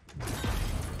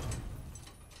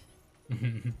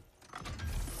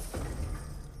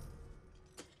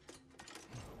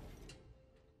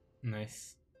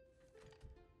 Nice.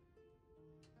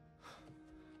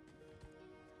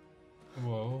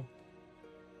 Whoa.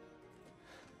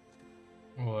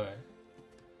 What?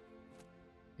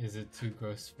 Is it too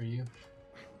gross for you?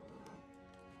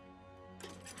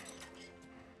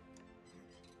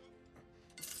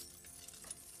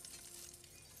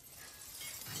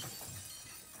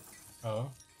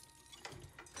 Oh.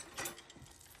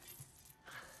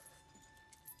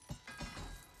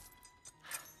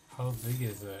 How big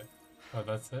is it? Oh,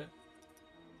 that's it?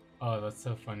 Oh, that's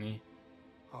so funny.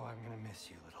 Oh, I'm gonna miss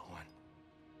you, little one.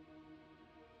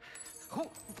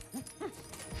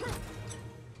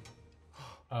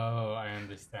 Oh, I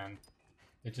understand.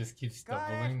 It just keeps Got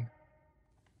it. doubling.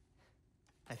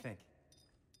 I think.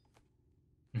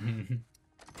 I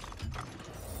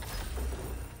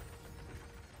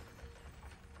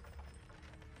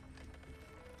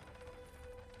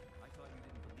thought you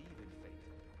didn't believe in fate.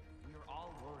 We were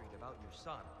all worried about your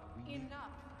son.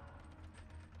 Enough!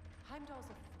 Heimdall's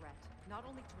a threat, not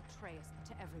only to Atreus, but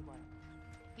to everyone.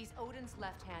 He's Odin's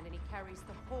left hand, and he carries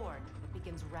the horn that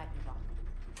begins Ragnarok.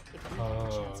 If we have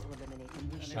a chance to eliminate him,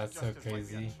 we should. That's so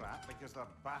crazy. Because the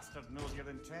bastard knows your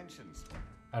intentions.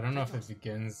 I don't know if it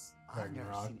begins I've never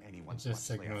Ragnarok. seen anyone It just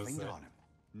lay a signals finger it. on him.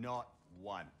 Not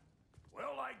one.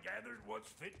 Well, I gathered what's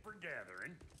fit for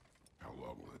gathering. How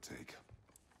long will it take?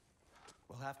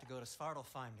 We'll have to go to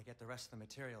Svartalfheim to get the rest of the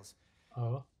materials.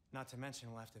 Oh. Not to mention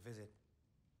we'll have to visit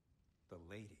the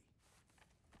lady.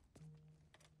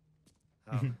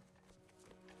 Oh.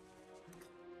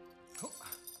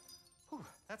 Whew,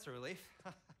 that's a relief.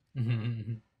 Ow.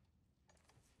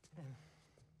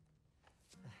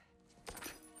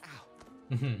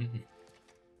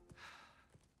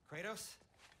 Kratos?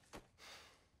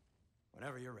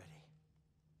 Whenever you're ready.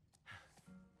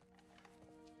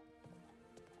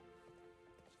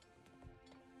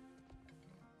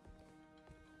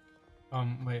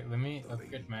 Wait, let me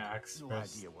upgrade my axe No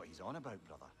first. idea what he's on about,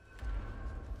 brother.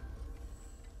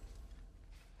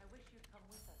 I wish you'd come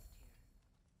with us, Tyr.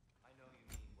 I know you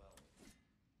mean well.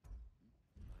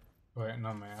 Wait,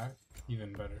 not my axe?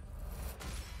 Even better. I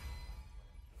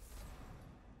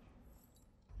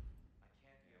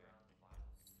can't be around the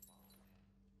violence and follow him.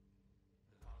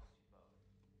 It costs you both.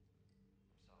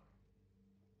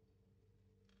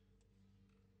 I'm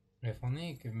sorry. If only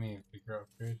you give me a bigger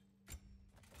upgrade.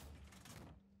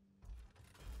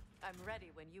 I'm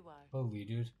ready when you are. Holy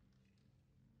dude.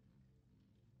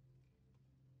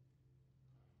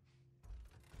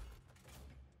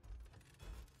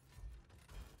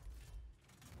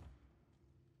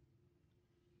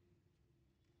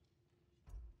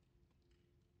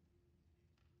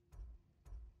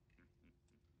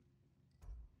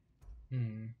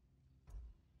 Hmm.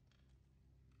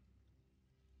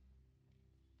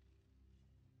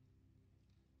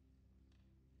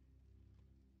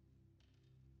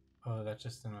 Oh, that's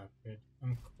just an upgrade.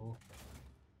 I'm cool.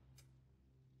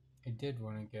 I did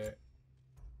want to get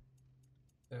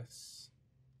this.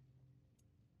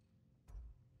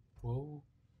 Whoa.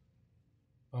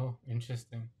 Oh,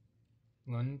 interesting.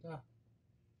 Lunda?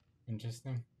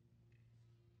 Interesting.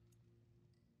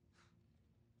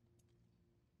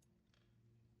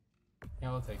 Yeah,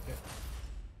 I'll take it.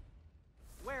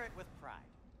 Wear it with pride.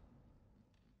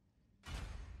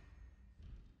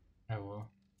 I will.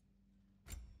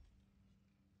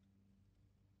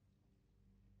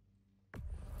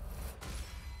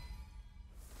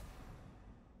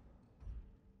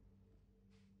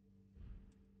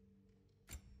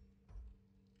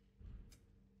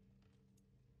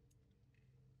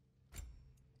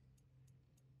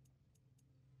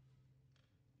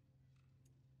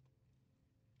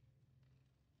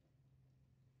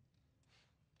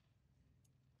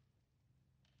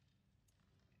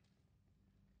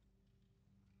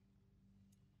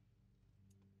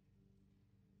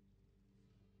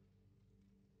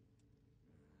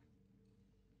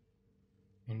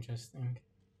 Interesting.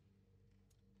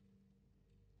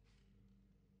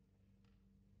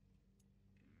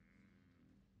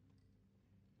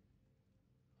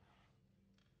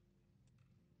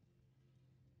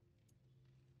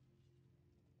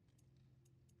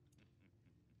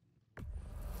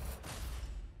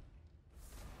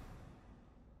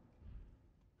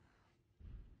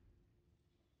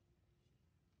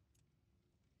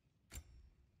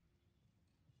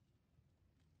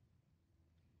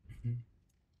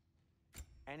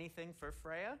 Anything for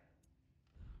Freya?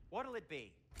 What'll it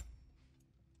be?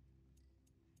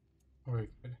 Very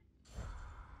good.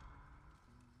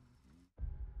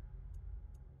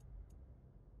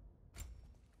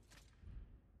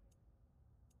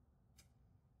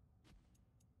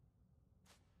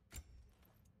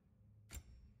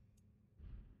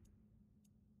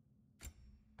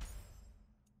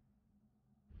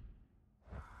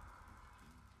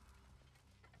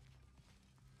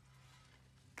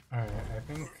 Alright, I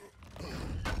think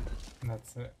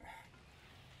that's it.